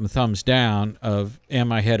 thumbs up and thumbs down of,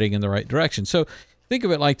 am I heading in the right direction? So think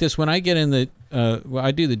of it like this. When I get in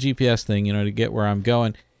I do the GPS thing, to get where I'm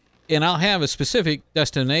going, and I'll have a specific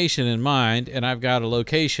destination in mind, and I've got a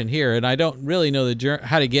location here, and I don't really know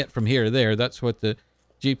how to get from here to there. That's what the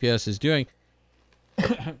GPS is doing.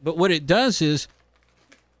 But what it does is,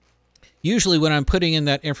 usually when I'm putting in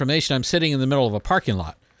that information, I'm sitting in the middle of a parking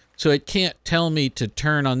lot. So it can't tell me to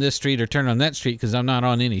turn on this street or turn on that street because I'm not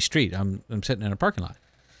on any street. I'm sitting in a parking lot.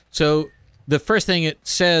 So the first thing it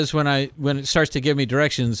says when it starts to give me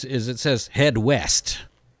directions is it says head west.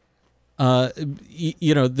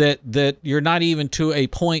 That you're not even to a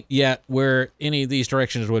point yet where any of these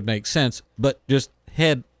directions would make sense, but just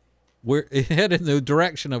head in the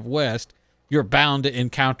direction of west. You're bound to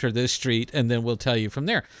encounter this street, and then we'll tell you from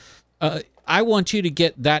there. I want you to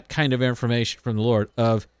get that kind of information from the Lord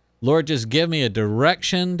of, Lord, just give me a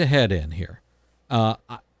direction to head in here.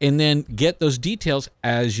 And then get those details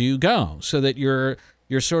as you go so that you're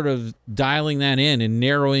sort of dialing that in and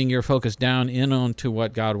narrowing your focus down in onto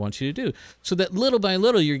what God wants you to do, so that little by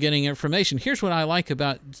little you're getting information. Here's what I like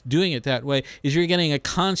about doing it that way is you're getting a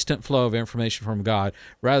constant flow of information from God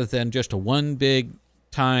rather than just a one big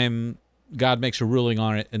time God makes a ruling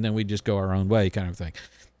on it and then we just go our own way kind of thing.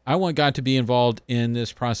 I want God to be involved in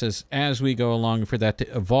this process as we go along, for that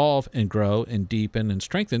to evolve and grow and deepen and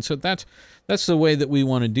strengthen. So that's the way that we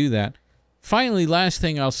want to do that. Finally, last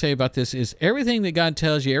thing I'll say about this is everything that God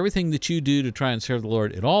tells you, everything that you do to try and serve the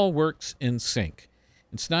Lord, it all works in sync.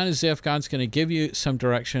 It's not as if God's going to give you some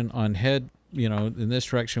direction on head, in this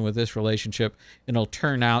direction with this relationship, and it'll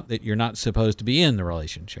turn out that you're not supposed to be in the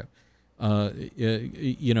relationship.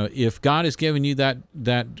 If God has given you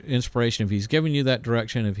that inspiration, if he's given you that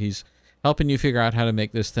direction, if he's helping you figure out how to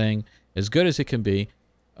make this thing as good as it can be,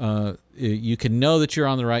 you can know that you're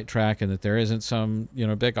on the right track and that there isn't some,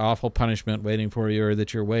 big awful punishment waiting for you, or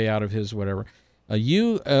that you're way out of his whatever.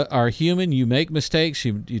 You are human. You make mistakes.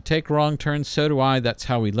 You take wrong turns. So do I. That's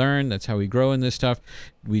how we learn. That's how we grow in this stuff.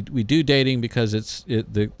 We do dating because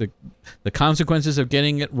the consequences of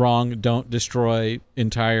getting it wrong don't destroy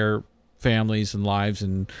entire families and lives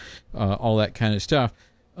and all that kind of stuff.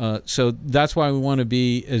 So that's why we want to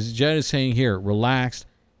be, as Jed is saying here, relaxed,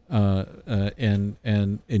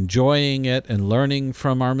 and enjoying it and learning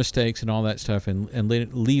from our mistakes and all that stuff, and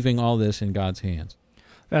leaving all this in God's hands.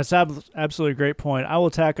 That's absolutely a great point. I will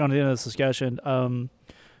tack on to the end of this discussion.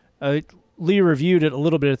 Lee reviewed it a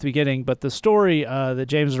little bit at the beginning, but the story that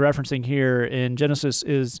James is referencing here in Genesis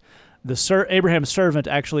is Abraham's servant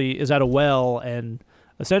actually is at a well and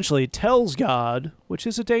essentially tells God, which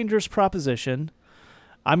is a dangerous proposition,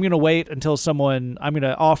 I'm going to wait until I'm going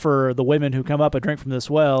to offer the women who come up a drink from this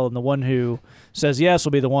well, and the one who says yes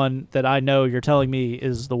will be the one that I know you're telling me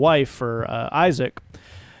is the wife for Isaac.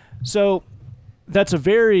 So that's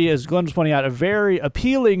as Glenn was pointing out, a very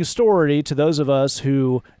appealing story to those of us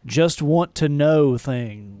who just want to know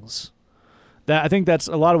things. I think that's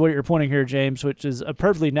a lot of what you're pointing here, James, which is a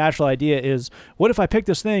perfectly natural idea is, what if I pick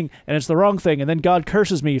this thing and it's the wrong thing, and then God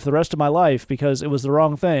curses me for the rest of my life because it was the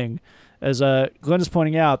wrong thing? As Glenn is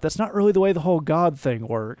pointing out, that's not really the way the whole God thing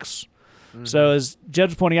works. Mm-hmm. So as Jed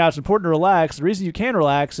was pointing out, it's important to relax. The reason you can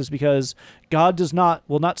relax is because God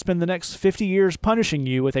will not spend the next 50 years punishing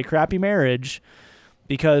you with a crappy marriage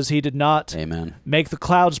because he did not make the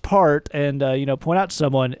clouds part and point out to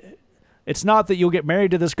someone, it's not that you'll get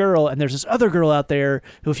married to this girl and there's this other girl out there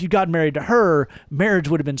who, if you got married to her, marriage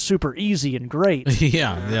would have been super easy and great.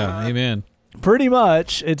 Yeah, amen. Pretty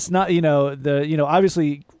much. It's not,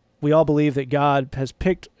 obviously we all believe that God has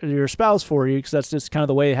picked your spouse for you because that's just kind of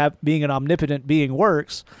the way being an omnipotent being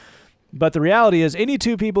works. But the reality is, any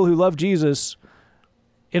two people who love Jesus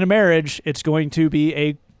in a marriage, it's going to be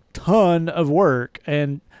a ton of work,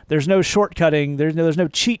 and there's no shortcutting. There's no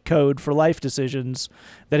cheat code for life decisions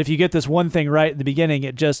that if you get this one thing right in the beginning,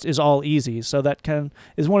 it just is all easy. So that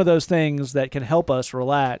is one of those things that can help us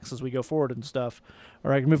relax as we go forward and stuff. All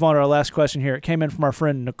right, move on to our last question here. It came in from our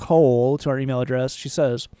friend Nicole to our email address. She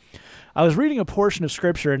says, I was reading a portion of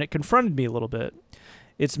Scripture, and it confronted me a little bit.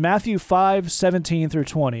 It's Matthew 5:17 through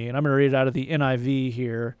 20, and I'm going to read it out of the NIV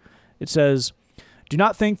here. It says, Do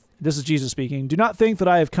not think, this is Jesus speaking, do not think that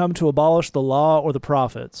I have come to abolish the law or the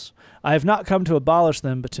prophets. I have not come to abolish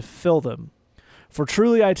them, but to fulfill them. For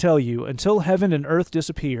truly I tell you, until heaven and earth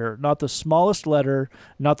disappear, not the smallest letter,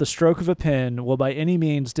 not the stroke of a pen will by any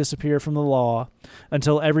means disappear from the law,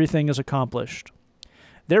 until everything is accomplished.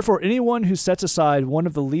 Therefore anyone who sets aside one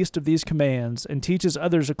of the least of these commands and teaches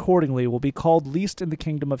others accordingly will be called least in the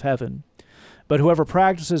kingdom of heaven. But whoever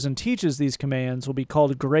practices and teaches these commands will be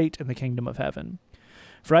called great in the kingdom of heaven.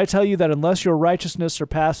 For I tell you that unless your righteousness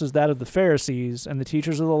surpasses that of the Pharisees and the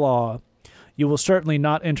teachers of the law, you will certainly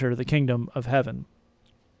not enter the kingdom of heaven.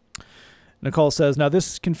 Nicole says, now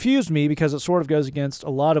this confused me because it sort of goes against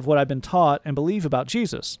a lot of what I've been taught and believe about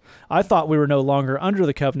Jesus. I thought we were no longer under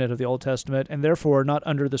the covenant of the Old Testament and therefore not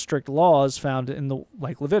under the strict laws found in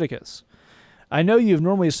Leviticus. I know you've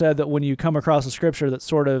normally said that when you come across a scripture that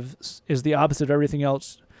sort of is the opposite of everything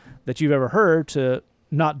else that you've ever heard to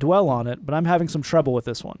not dwell on it, but I'm having some trouble with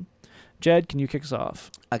this one. Jed, can you kick us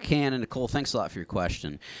off? I can, and Nicole, thanks a lot for your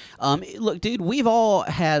question. Look, dude, we've all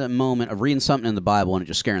had a moment of reading something in the Bible and it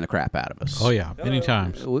just scaring the crap out of us. Oh, yeah, many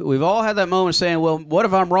times. We've all had that moment of saying, well, what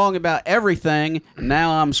if I'm wrong about everything, and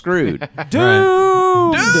now I'm screwed?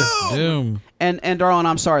 Doom! And Darlene,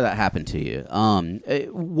 I'm sorry that happened to you.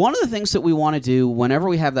 One of the things that we want to do whenever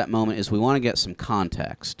we have that moment is we want to get some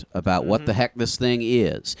context about what the heck this thing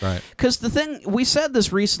is. Right. Because the thing, we said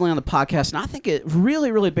this recently on the podcast, and I think it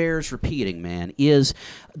really, really bears repeating, man, is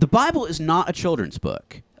the Bible is not a children's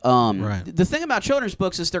book. Right. The thing about children's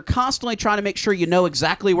books is they're constantly trying to make sure you know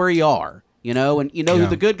exactly where you are. And you know who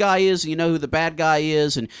the good guy is, and you know who the bad guy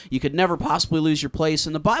is, and you could never possibly lose your place.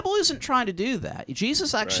 And the Bible isn't trying to do that.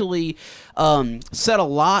 Jesus actually said a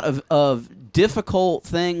lot of difficult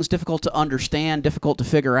things, difficult to understand, difficult to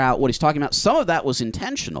figure out what he's talking about. Some of that was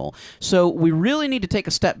intentional. So we really need to take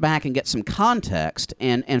a step back and get some context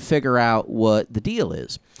and figure out what the deal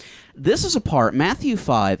is. This is a part, Matthew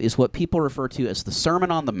 5 is what people refer to as the Sermon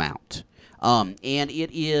on the Mount. And it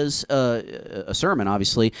is a sermon,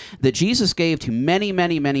 obviously, that Jesus gave to many,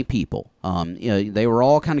 many, many people. They were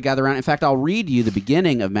all kind of gathered around. In fact, I'll read you the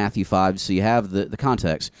beginning of Matthew 5 so you have the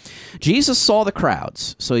context. Jesus saw the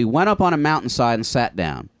crowds, so he went up on a mountainside and sat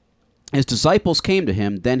down. His disciples came to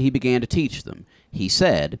him, then he began to teach them. He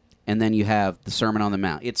said, and then you have the Sermon on the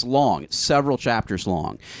Mount. It's long. It's several chapters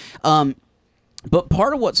long. But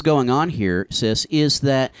part of what's going on here, sis, is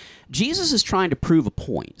that Jesus is trying to prove a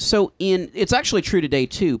point. So it's actually true today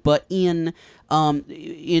too, but in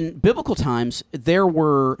biblical times, there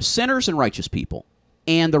were sinners and righteous people.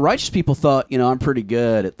 And the righteous people thought, I'm pretty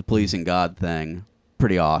good at the pleasing God thing.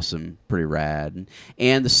 Pretty awesome, pretty rad.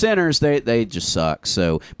 And the sinners, they just suck.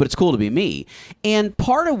 But it's cool to be me. And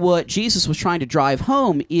part of what Jesus was trying to drive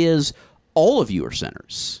home is all of you are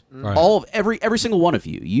sinners. Right. All of every single one of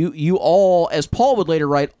you. You all, as Paul would later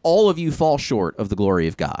write, all of you fall short of the glory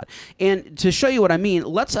of God. And to show you what I mean,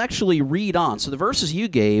 let's actually read on. So the verses you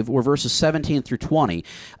gave were verses 17 through 20.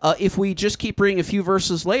 If we just keep reading a few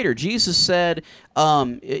verses later, Jesus said,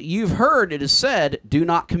 you've heard it is said, do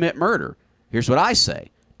not commit murder. Here's what I say.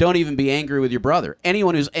 Don't even be angry with your brother.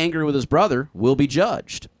 Anyone who's angry with his brother will be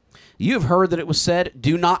judged. You have heard that it was said,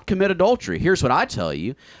 do not commit adultery. Here's what I tell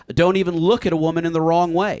you. Don't even look at a woman in the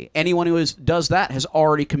wrong way. Anyone who does that has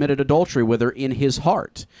already committed adultery with her in his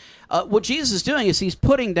heart. What Jesus is doing is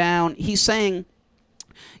he's saying,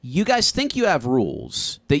 you guys think you have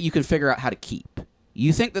rules that you can figure out how to keep.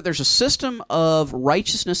 You think that there's a system of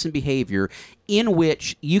righteousness and behavior in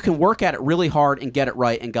which you can work at it really hard and get it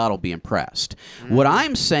right, and God will be impressed. What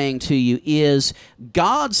I'm saying to you is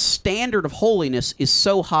God's standard of holiness is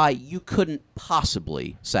so high you couldn't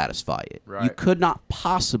possibly satisfy it. Right. You could not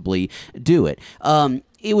possibly do it.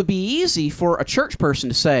 It would be easy for a church person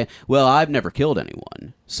to say, well, I've never killed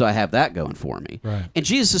anyone, so I have that going for me. Right. And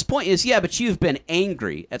Jesus' point is, yeah, but you've been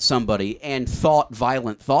angry at somebody and thought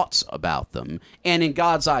violent thoughts about them, and in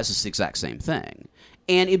God's eyes, it's the exact same thing.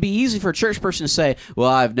 And it'd be easy for a church person to say, well,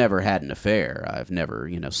 I've never had an affair. I've never,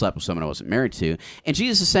 slept with someone I wasn't married to. And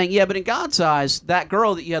Jesus is saying, yeah, but in God's eyes, that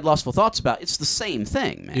girl that you had lustful thoughts about, it's the same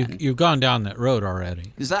thing, man. You've gone down that road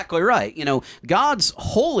already. Exactly right. God's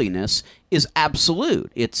holiness is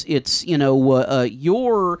absolute. It's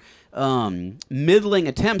your middling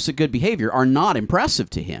attempts at good behavior are not impressive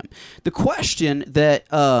to him. The question that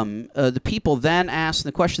the people then ask,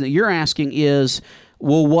 the question that you're asking is,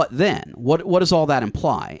 well, what then? What does all that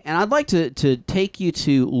imply? And I'd like to take you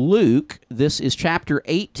to Luke. This is chapter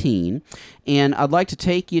 18, and I'd like to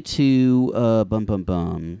take you to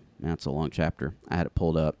That's a long chapter. I had it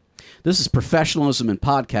pulled up. This is professionalism in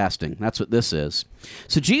podcasting. That's what this is.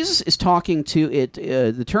 So Jesus is talking to it.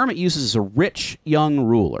 The term it uses is a rich young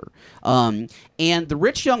ruler. And the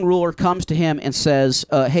rich young ruler comes to him and says,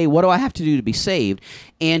 hey, what do I have to do to be saved?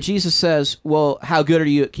 And Jesus says, well, how good are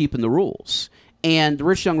you at keeping the rules? And the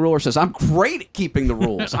rich young ruler says, I'm great at keeping the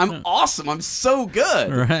rules. I'm awesome. I'm so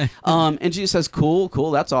good. Right. And Jesus says, cool,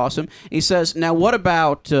 that's awesome. And he says, now what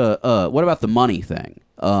about the money thing?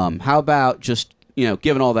 How about just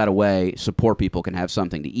giving all that away so poor people can have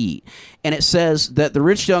something to eat? And it says that the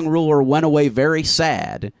rich young ruler went away very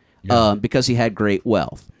sad because he had great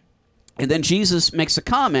wealth. And then Jesus makes a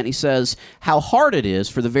comment. He says, how hard it is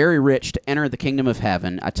for the very rich to enter the kingdom of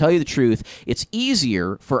heaven. I tell you the truth, it's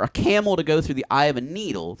easier for a camel to go through the eye of a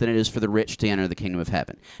needle than it is for the rich to enter the kingdom of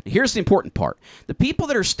heaven. Now, here's the important part. The people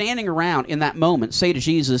that are standing around in that moment say to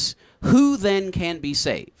Jesus, who then can be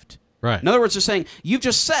saved? Right. In other words, they're saying, you've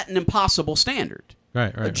just set an impossible standard.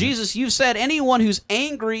 Right. Jesus, you've said anyone who's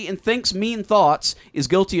angry and thinks mean thoughts is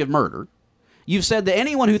guilty of murder. You've said that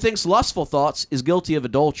anyone who thinks lustful thoughts is guilty of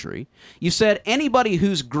adultery. You've said anybody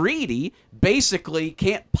who's greedy basically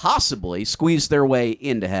can't possibly squeeze their way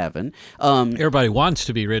into heaven. Everybody wants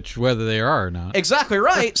to be rich, whether they are or not. Exactly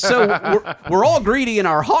right. So we're all greedy in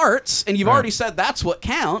our hearts, and you've already said that's what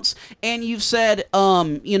counts. And you've said,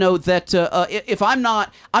 that if I'm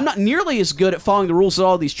not nearly as good at following the rules as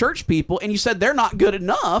all these church people, and you said they're not good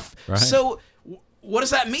enough. Right. So what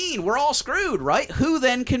does that mean? We're all screwed, right? Who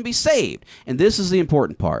then can be saved? And this is the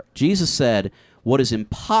important part. Jesus said, what is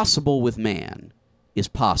impossible with man is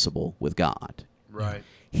possible with God. Right.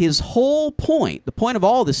 His whole point, the point of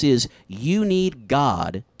all this is you need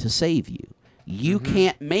God to save you. You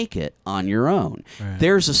can't make it on your own. Right.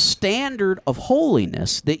 There's a standard of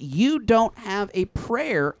holiness that you don't have a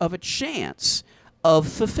prayer of a chance of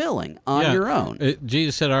fulfilling on your own.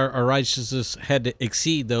 Jesus said our righteousness had to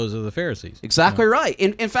exceed those of the Pharisees. Exactly right.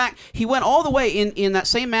 In fact, he went all the way in that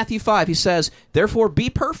same Matthew 5. He says, therefore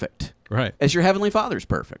be perfect. Right. As your heavenly Father's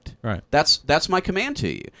perfect. Right. That's my command to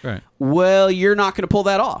you. Right. Well, you're not going to pull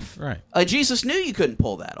that off. Right. Jesus knew you couldn't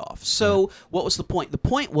pull that off. So what was the point? The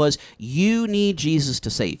point was you need Jesus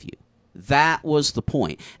to save you. That was the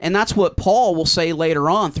point. And that's what Paul will say later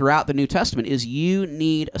on throughout the New Testament is you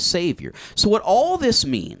need a Savior. So what all this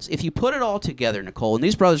means, if you put it all together, Nicole, and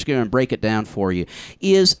these brothers are going to break it down for you,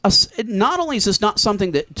 is not only is this not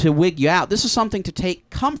something to wig you out, this is something to take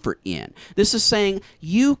comfort in. This is saying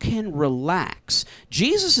you can relax.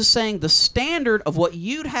 Jesus is saying the standard of what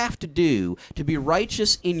you'd have to do to be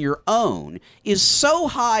righteous in your own is so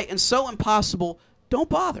high and so impossible, don't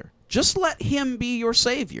bother. Just let him be your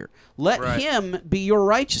Savior. Let him be your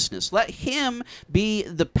righteousness. Let him be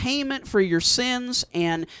the payment for your sins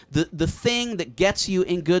and the thing that gets you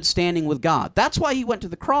in good standing with God. That's why he went to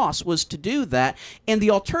the cross, was to do that. And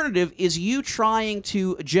the alternative is you trying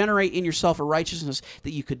to generate in yourself a righteousness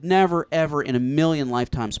that you could never, ever in a million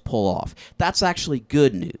lifetimes pull off. That's actually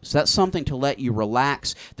good news. That's something to let you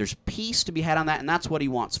relax. There's peace to be had on that, and that's what he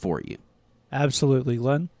wants for you. Absolutely,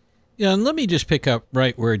 Glenn. Yeah, and let me just pick up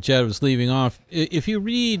right where Jed was leaving off. If you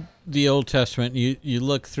read the Old Testament, you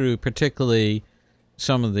look through particularly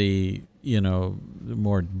some of the, the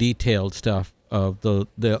more detailed stuff of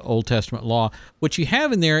the Old Testament law, what you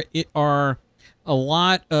have in there are a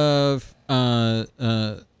lot of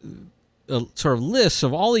sort of lists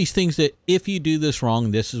of all these things that if you do this wrong,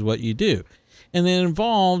 this is what you do. And it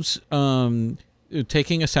involves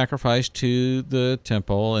taking a sacrifice to the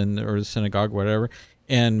temple or the synagogue, whatever,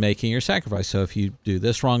 and making your sacrifice. So if you do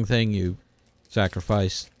this wrong thing, you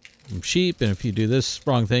sacrifice some sheep, and if you do this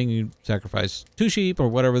wrong thing, you sacrifice 2 sheep, or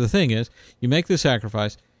whatever the thing is. You make the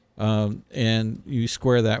sacrifice, and you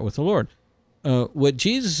square that with the Lord. What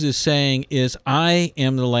Jesus is saying is, I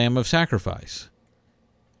am the Lamb of sacrifice.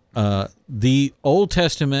 The Old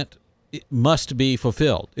Testament must be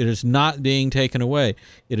fulfilled. It is not being taken away.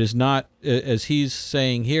 It is not, as he's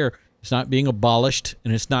saying here, it's not being abolished,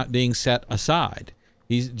 and it's not being set aside.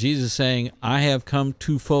 Jesus is saying, I have come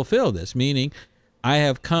to fulfill this, meaning I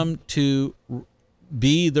have come to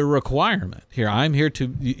be the requirement here. I'm here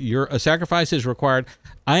to, a sacrifice is required.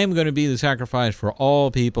 I am going to be the sacrifice for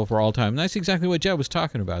all people for all time. And that's exactly what Jed was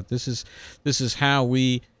talking about. This is how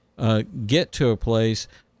we get to a place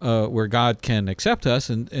where God can accept us,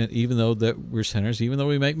 and even though that we're sinners, even though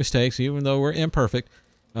we make mistakes, even though we're imperfect,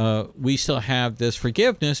 we still have this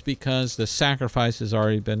forgiveness because the sacrifice has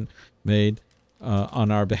already been made on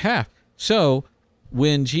our behalf. So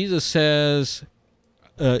when Jesus says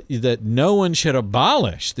that no one should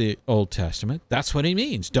abolish the Old Testament, that's what he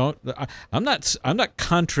means. I'm not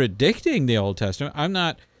contradicting the Old Testament. I'm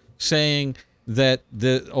not saying that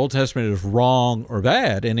the Old Testament is wrong or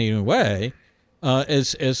bad in any way.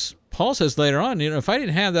 As Paul says later on, if I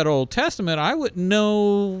didn't have that Old Testament, I wouldn't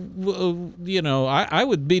know, I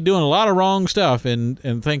would be doing a lot of wrong stuff and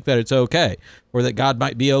think that it's okay, or that God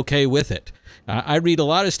might be okay with it. I read a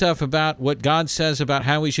lot of stuff about what God says about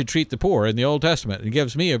how we should treat the poor in the Old Testament. It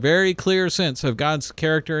gives me a very clear sense of God's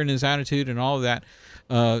character and his attitude and all of that.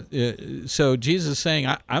 So Jesus is saying,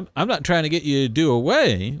 I'm not trying to get you to do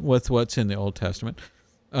away with what's in the Old Testament.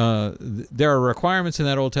 There are requirements in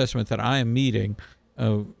that Old Testament that I am meeting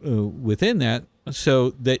within that,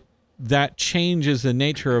 so that changes the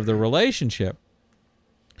nature of the relationship.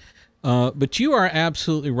 But you are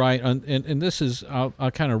absolutely right, and this is,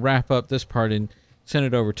 I'll kind of wrap up this part and send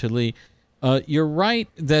it over to Lee. You're right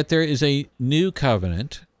that there is a new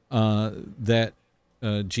covenant that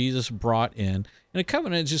Jesus brought in, and a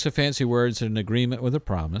covenant is just a fancy word. It's an agreement with a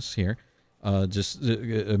promise here. A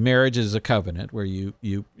marriage is a covenant where you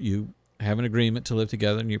have an agreement to live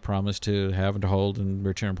together, and you promise to have and to hold and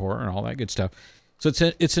return poor and all that good stuff. So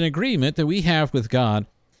it's an agreement that we have with God,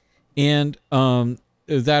 and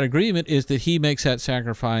that agreement is that he makes that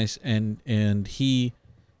sacrifice, and he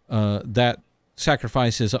that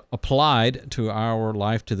sacrifice is applied to our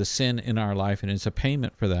life, to the sin in our life, and it's a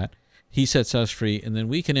payment for that. He sets us free, and then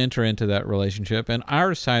we can enter into that relationship. And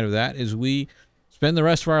our side of that is we spend the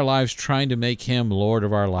rest of our lives trying to make him Lord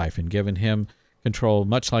of our life and giving him control,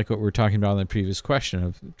 much like what we were talking about in the previous question,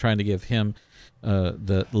 of trying to give him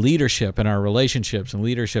the leadership in our relationships and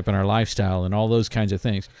leadership in our lifestyle and all those kinds of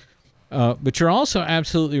things. But you're also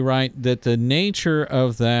absolutely right that the nature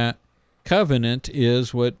of that covenant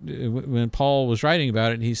is what, when Paul was writing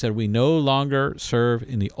about it, he said, we no longer serve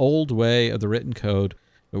in the old way of the written code,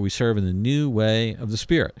 but we serve in the new way of the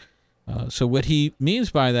Spirit. So what he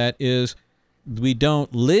means by that is we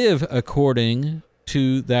don't live according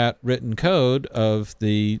to that written code of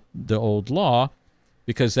the old law,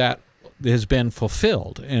 because that has been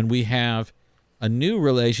fulfilled, and we have a new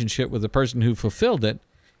relationship with the person who fulfilled it.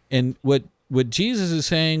 And what Jesus is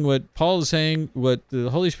saying, what Paul is saying, what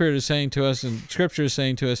the Holy Spirit is saying to us, and Scripture is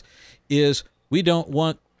saying to us, is we don't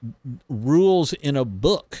want rules in a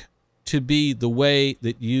book to be the way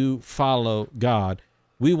that you follow God.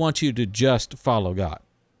 We want you to just follow God.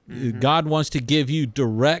 Mm-hmm. God wants to give you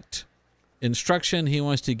direct instruction. He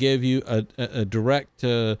wants to give you a direct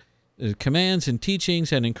commands and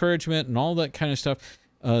teachings and encouragement and all that kind of stuff.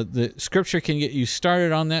 The Scripture can get you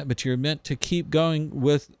started on that, but you're meant to keep going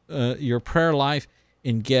with your prayer life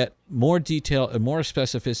and get more detail and more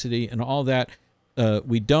specificity and all that.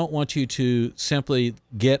 We don't want you to simply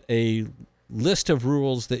get a list of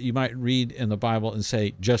rules that you might read in the Bible and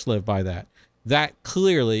say, just live by that. That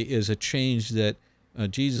clearly is a change that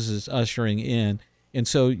Jesus is ushering in. And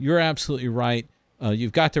so you're absolutely right.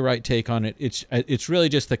 You've got the right take on it. It's really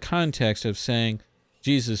just the context of saying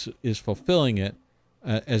Jesus is fulfilling it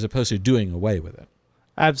as opposed to doing away with it.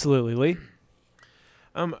 Absolutely, Lee.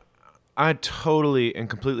 I totally and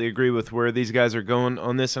completely agree with where these guys are going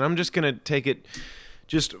on this, and I'm just going to take it,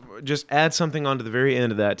 just add something onto the very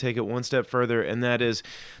end of that, take it one step further, and that is,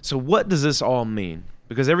 so what does this all mean?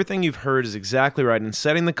 Because everything you've heard is exactly right, and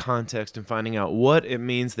setting the context and finding out what it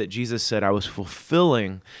means that Jesus said, I was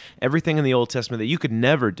fulfilling everything in the Old Testament that you could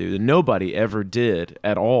never do, that nobody ever did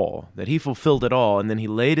at all, that he fulfilled it all, and then he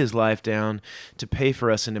laid his life down to pay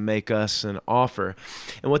for us and to make us an offer.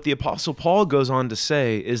 And what the Apostle Paul goes on to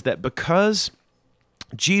say is that because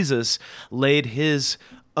Jesus laid his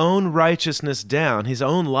own righteousness down, his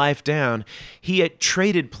own life down, he had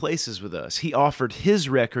traded places with us. He offered his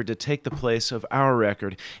record to take the place of our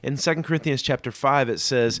record. In 2 Corinthians chapter 5, it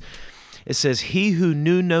says, he who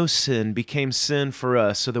knew no sin became sin for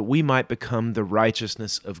us so that we might become the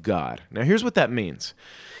righteousness of God. Now, here's what that means.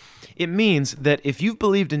 It means that if you've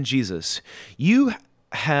believed in Jesus, you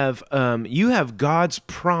have God's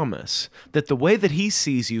promise that the way that he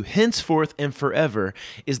sees you henceforth and forever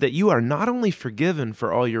is that you are not only forgiven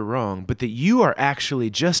for all your wrong, but that you are actually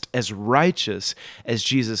just as righteous as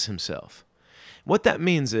Jesus himself. What that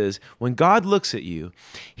means is when God looks at you,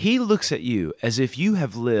 he looks at you as if you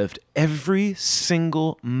have lived every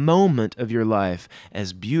single moment of your life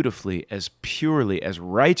as beautifully, as purely, as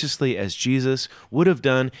righteously as Jesus would have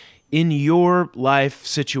done in your life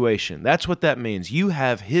situation. That's what that means. You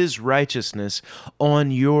have his righteousness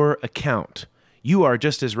on your account. You are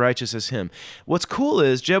just as righteous as him. What's cool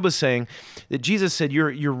is Jeb was saying that Jesus said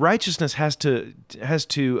your righteousness has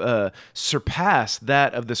to surpass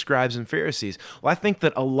that of the scribes and Pharisees. Well, I think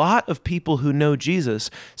that a lot of people who know Jesus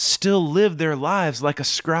still live their lives like a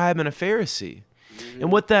scribe and a Pharisee. And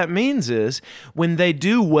what that means is when they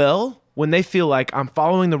do well, when they feel like I'm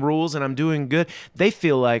following the rules and I'm doing good, they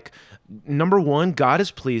feel like, number one, God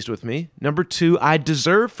is pleased with me. Number two, I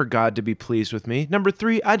deserve for God to be pleased with me. Number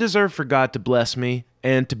three, I deserve for God to bless me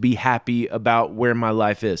and to be happy about where my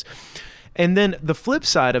life is. And then the flip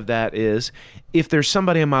side of that is, if there's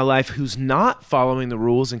somebody in my life who's not following the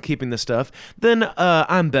rules and keeping the stuff, then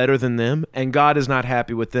I'm better than them, and God is not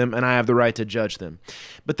happy with them, and I have the right to judge them.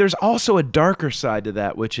 But there's also a darker side to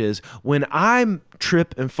that, which is when I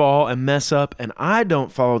trip and fall and mess up and I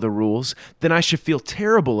don't follow the rules, then I should feel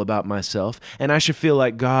terrible about myself, and I should feel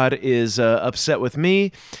like God is upset with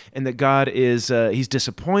me, and that God is he's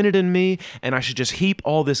disappointed in me, and I should just heap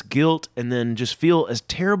all this guilt and then just feel as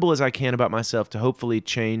terrible as I can about myself to hopefully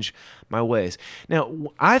change my ways. Now,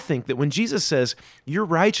 I think that when Jesus says your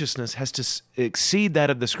righteousness has to exceed that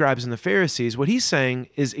of the scribes and the Pharisees, what he's saying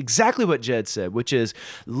is exactly what Jed said, which is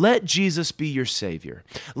let Jesus be your Savior.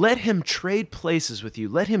 Let him trade places with you.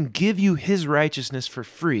 Let him give you his righteousness for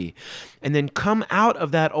free, and then come out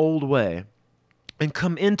of that old way and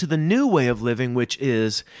come into the new way of living, which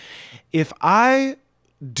is if I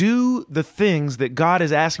do the things that God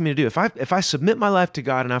is asking me to do. If I submit my life to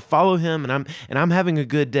God and I follow him and I'm having a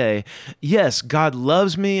good day, yes, God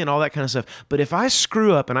loves me and all that kind of stuff. But if I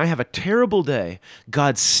screw up and I have a terrible day,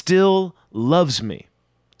 God still loves me.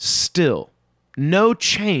 Still. No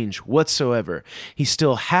change whatsoever. He's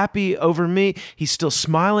still happy over me. He's still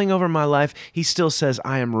smiling over my life. He still says,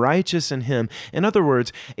 I am righteous in him. In other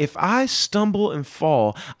words, if I stumble and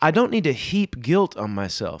fall, I don't need to heap guilt on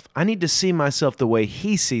myself. I need to see myself the way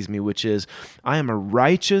he sees me, which is I am a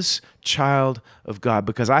righteous child of God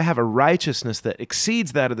because I have a righteousness that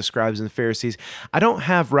exceeds that of the scribes and the Pharisees. I don't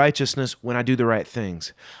have righteousness when I do the right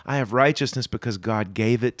things. I have righteousness because God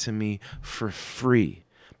gave it to me for free.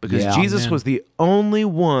 Because Jesus was the only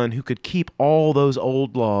one who could keep all those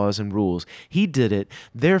old laws and rules. He did it.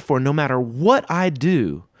 Therefore, no matter what I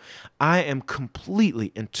do, I am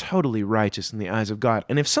completely and totally righteous in the eyes of God.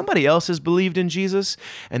 And if somebody else has believed in Jesus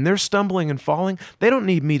and they're stumbling and falling, they don't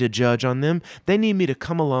need me to judge on them. They need me to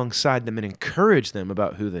come alongside them and encourage them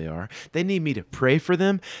about who they are. They need me to pray for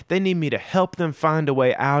them. They need me to help them find a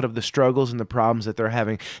way out of the struggles and the problems that they're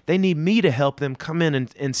having. They need me to help them come in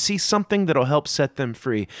and see something that'll help set them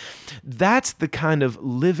free. That's the kind of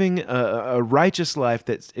living a righteous life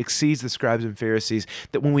that exceeds the scribes and Pharisees,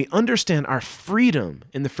 that when we understand our freedom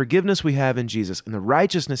in the forgiveness we have in Jesus and the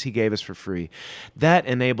righteousness he gave us for free, that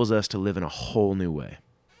enables us to live in a whole new way.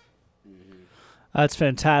 That's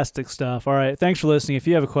fantastic stuff. All right. Thanks for listening. If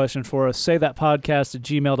you have a question for us, say that podcast at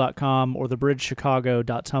gmail.com or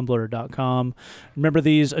thebridgechicago.tumblr.com. Remember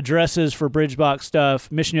these addresses for BridgeBox stuff,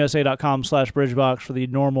 missionusa.com/BridgeBox for the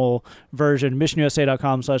normal version,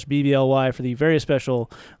 missionusa.com/BBLY for the very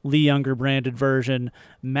special Lee Younger branded version,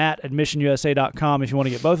 Matt at missionusa.com if you want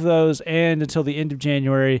to get both of those, and until the end of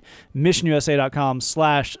January,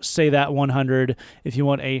 missionusa.com/saythat100 if you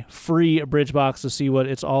want a free BridgeBox to see what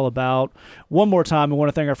it's all about. One more time, we want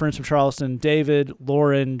to thank our friends from Charleston, David,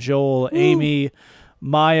 Lauren, Joel, Amy,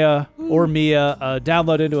 Maya, or Mia.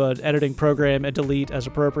 Download into an editing program and delete as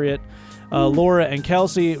appropriate. Laura and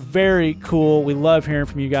Kelsey, very cool. We love hearing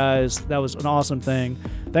from you guys. That was an awesome thing.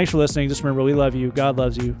 Thanks for listening. Just remember, we love you. God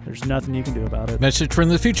loves you. There's nothing you can do about it. Message from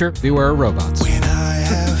the future. Beware of robots. When I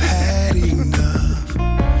have had enough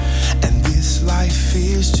and this life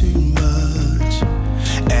is too much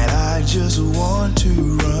and I just want to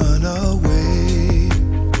run away.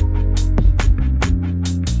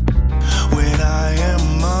 I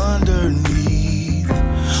am underneath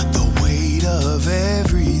the weight of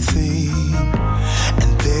everything,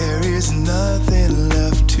 and there is nothing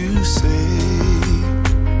left to say.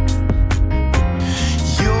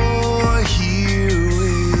 You're here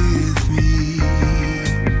with me.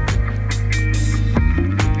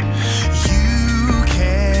 You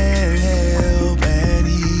can help and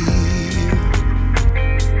heal.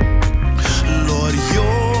 Lord,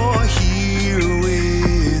 you're here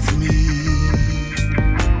with me.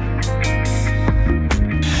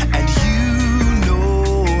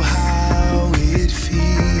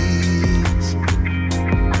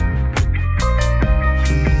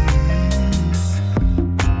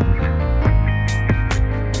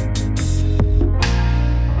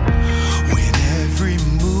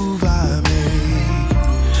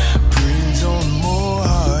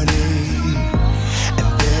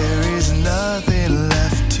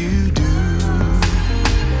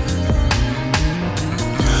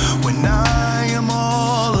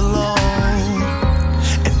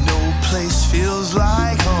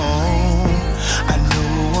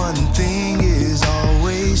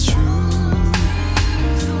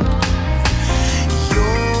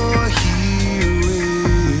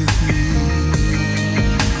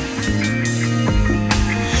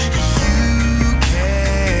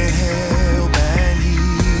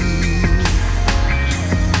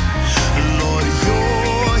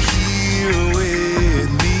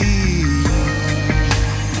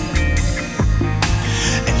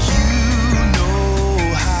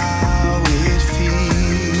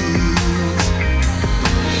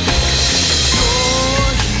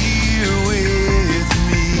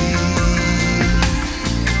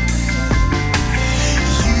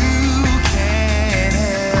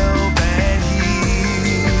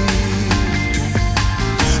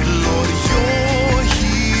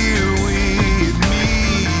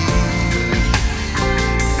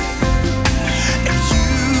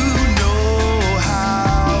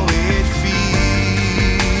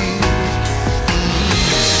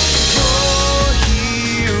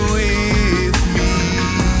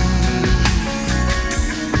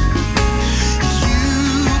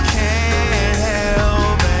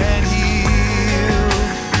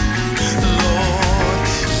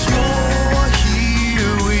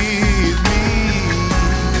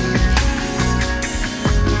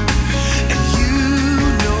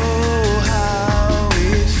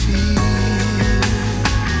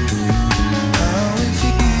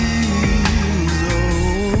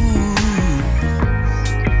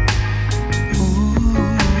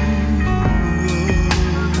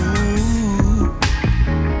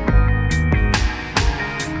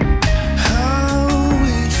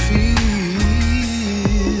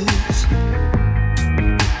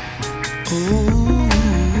 Oh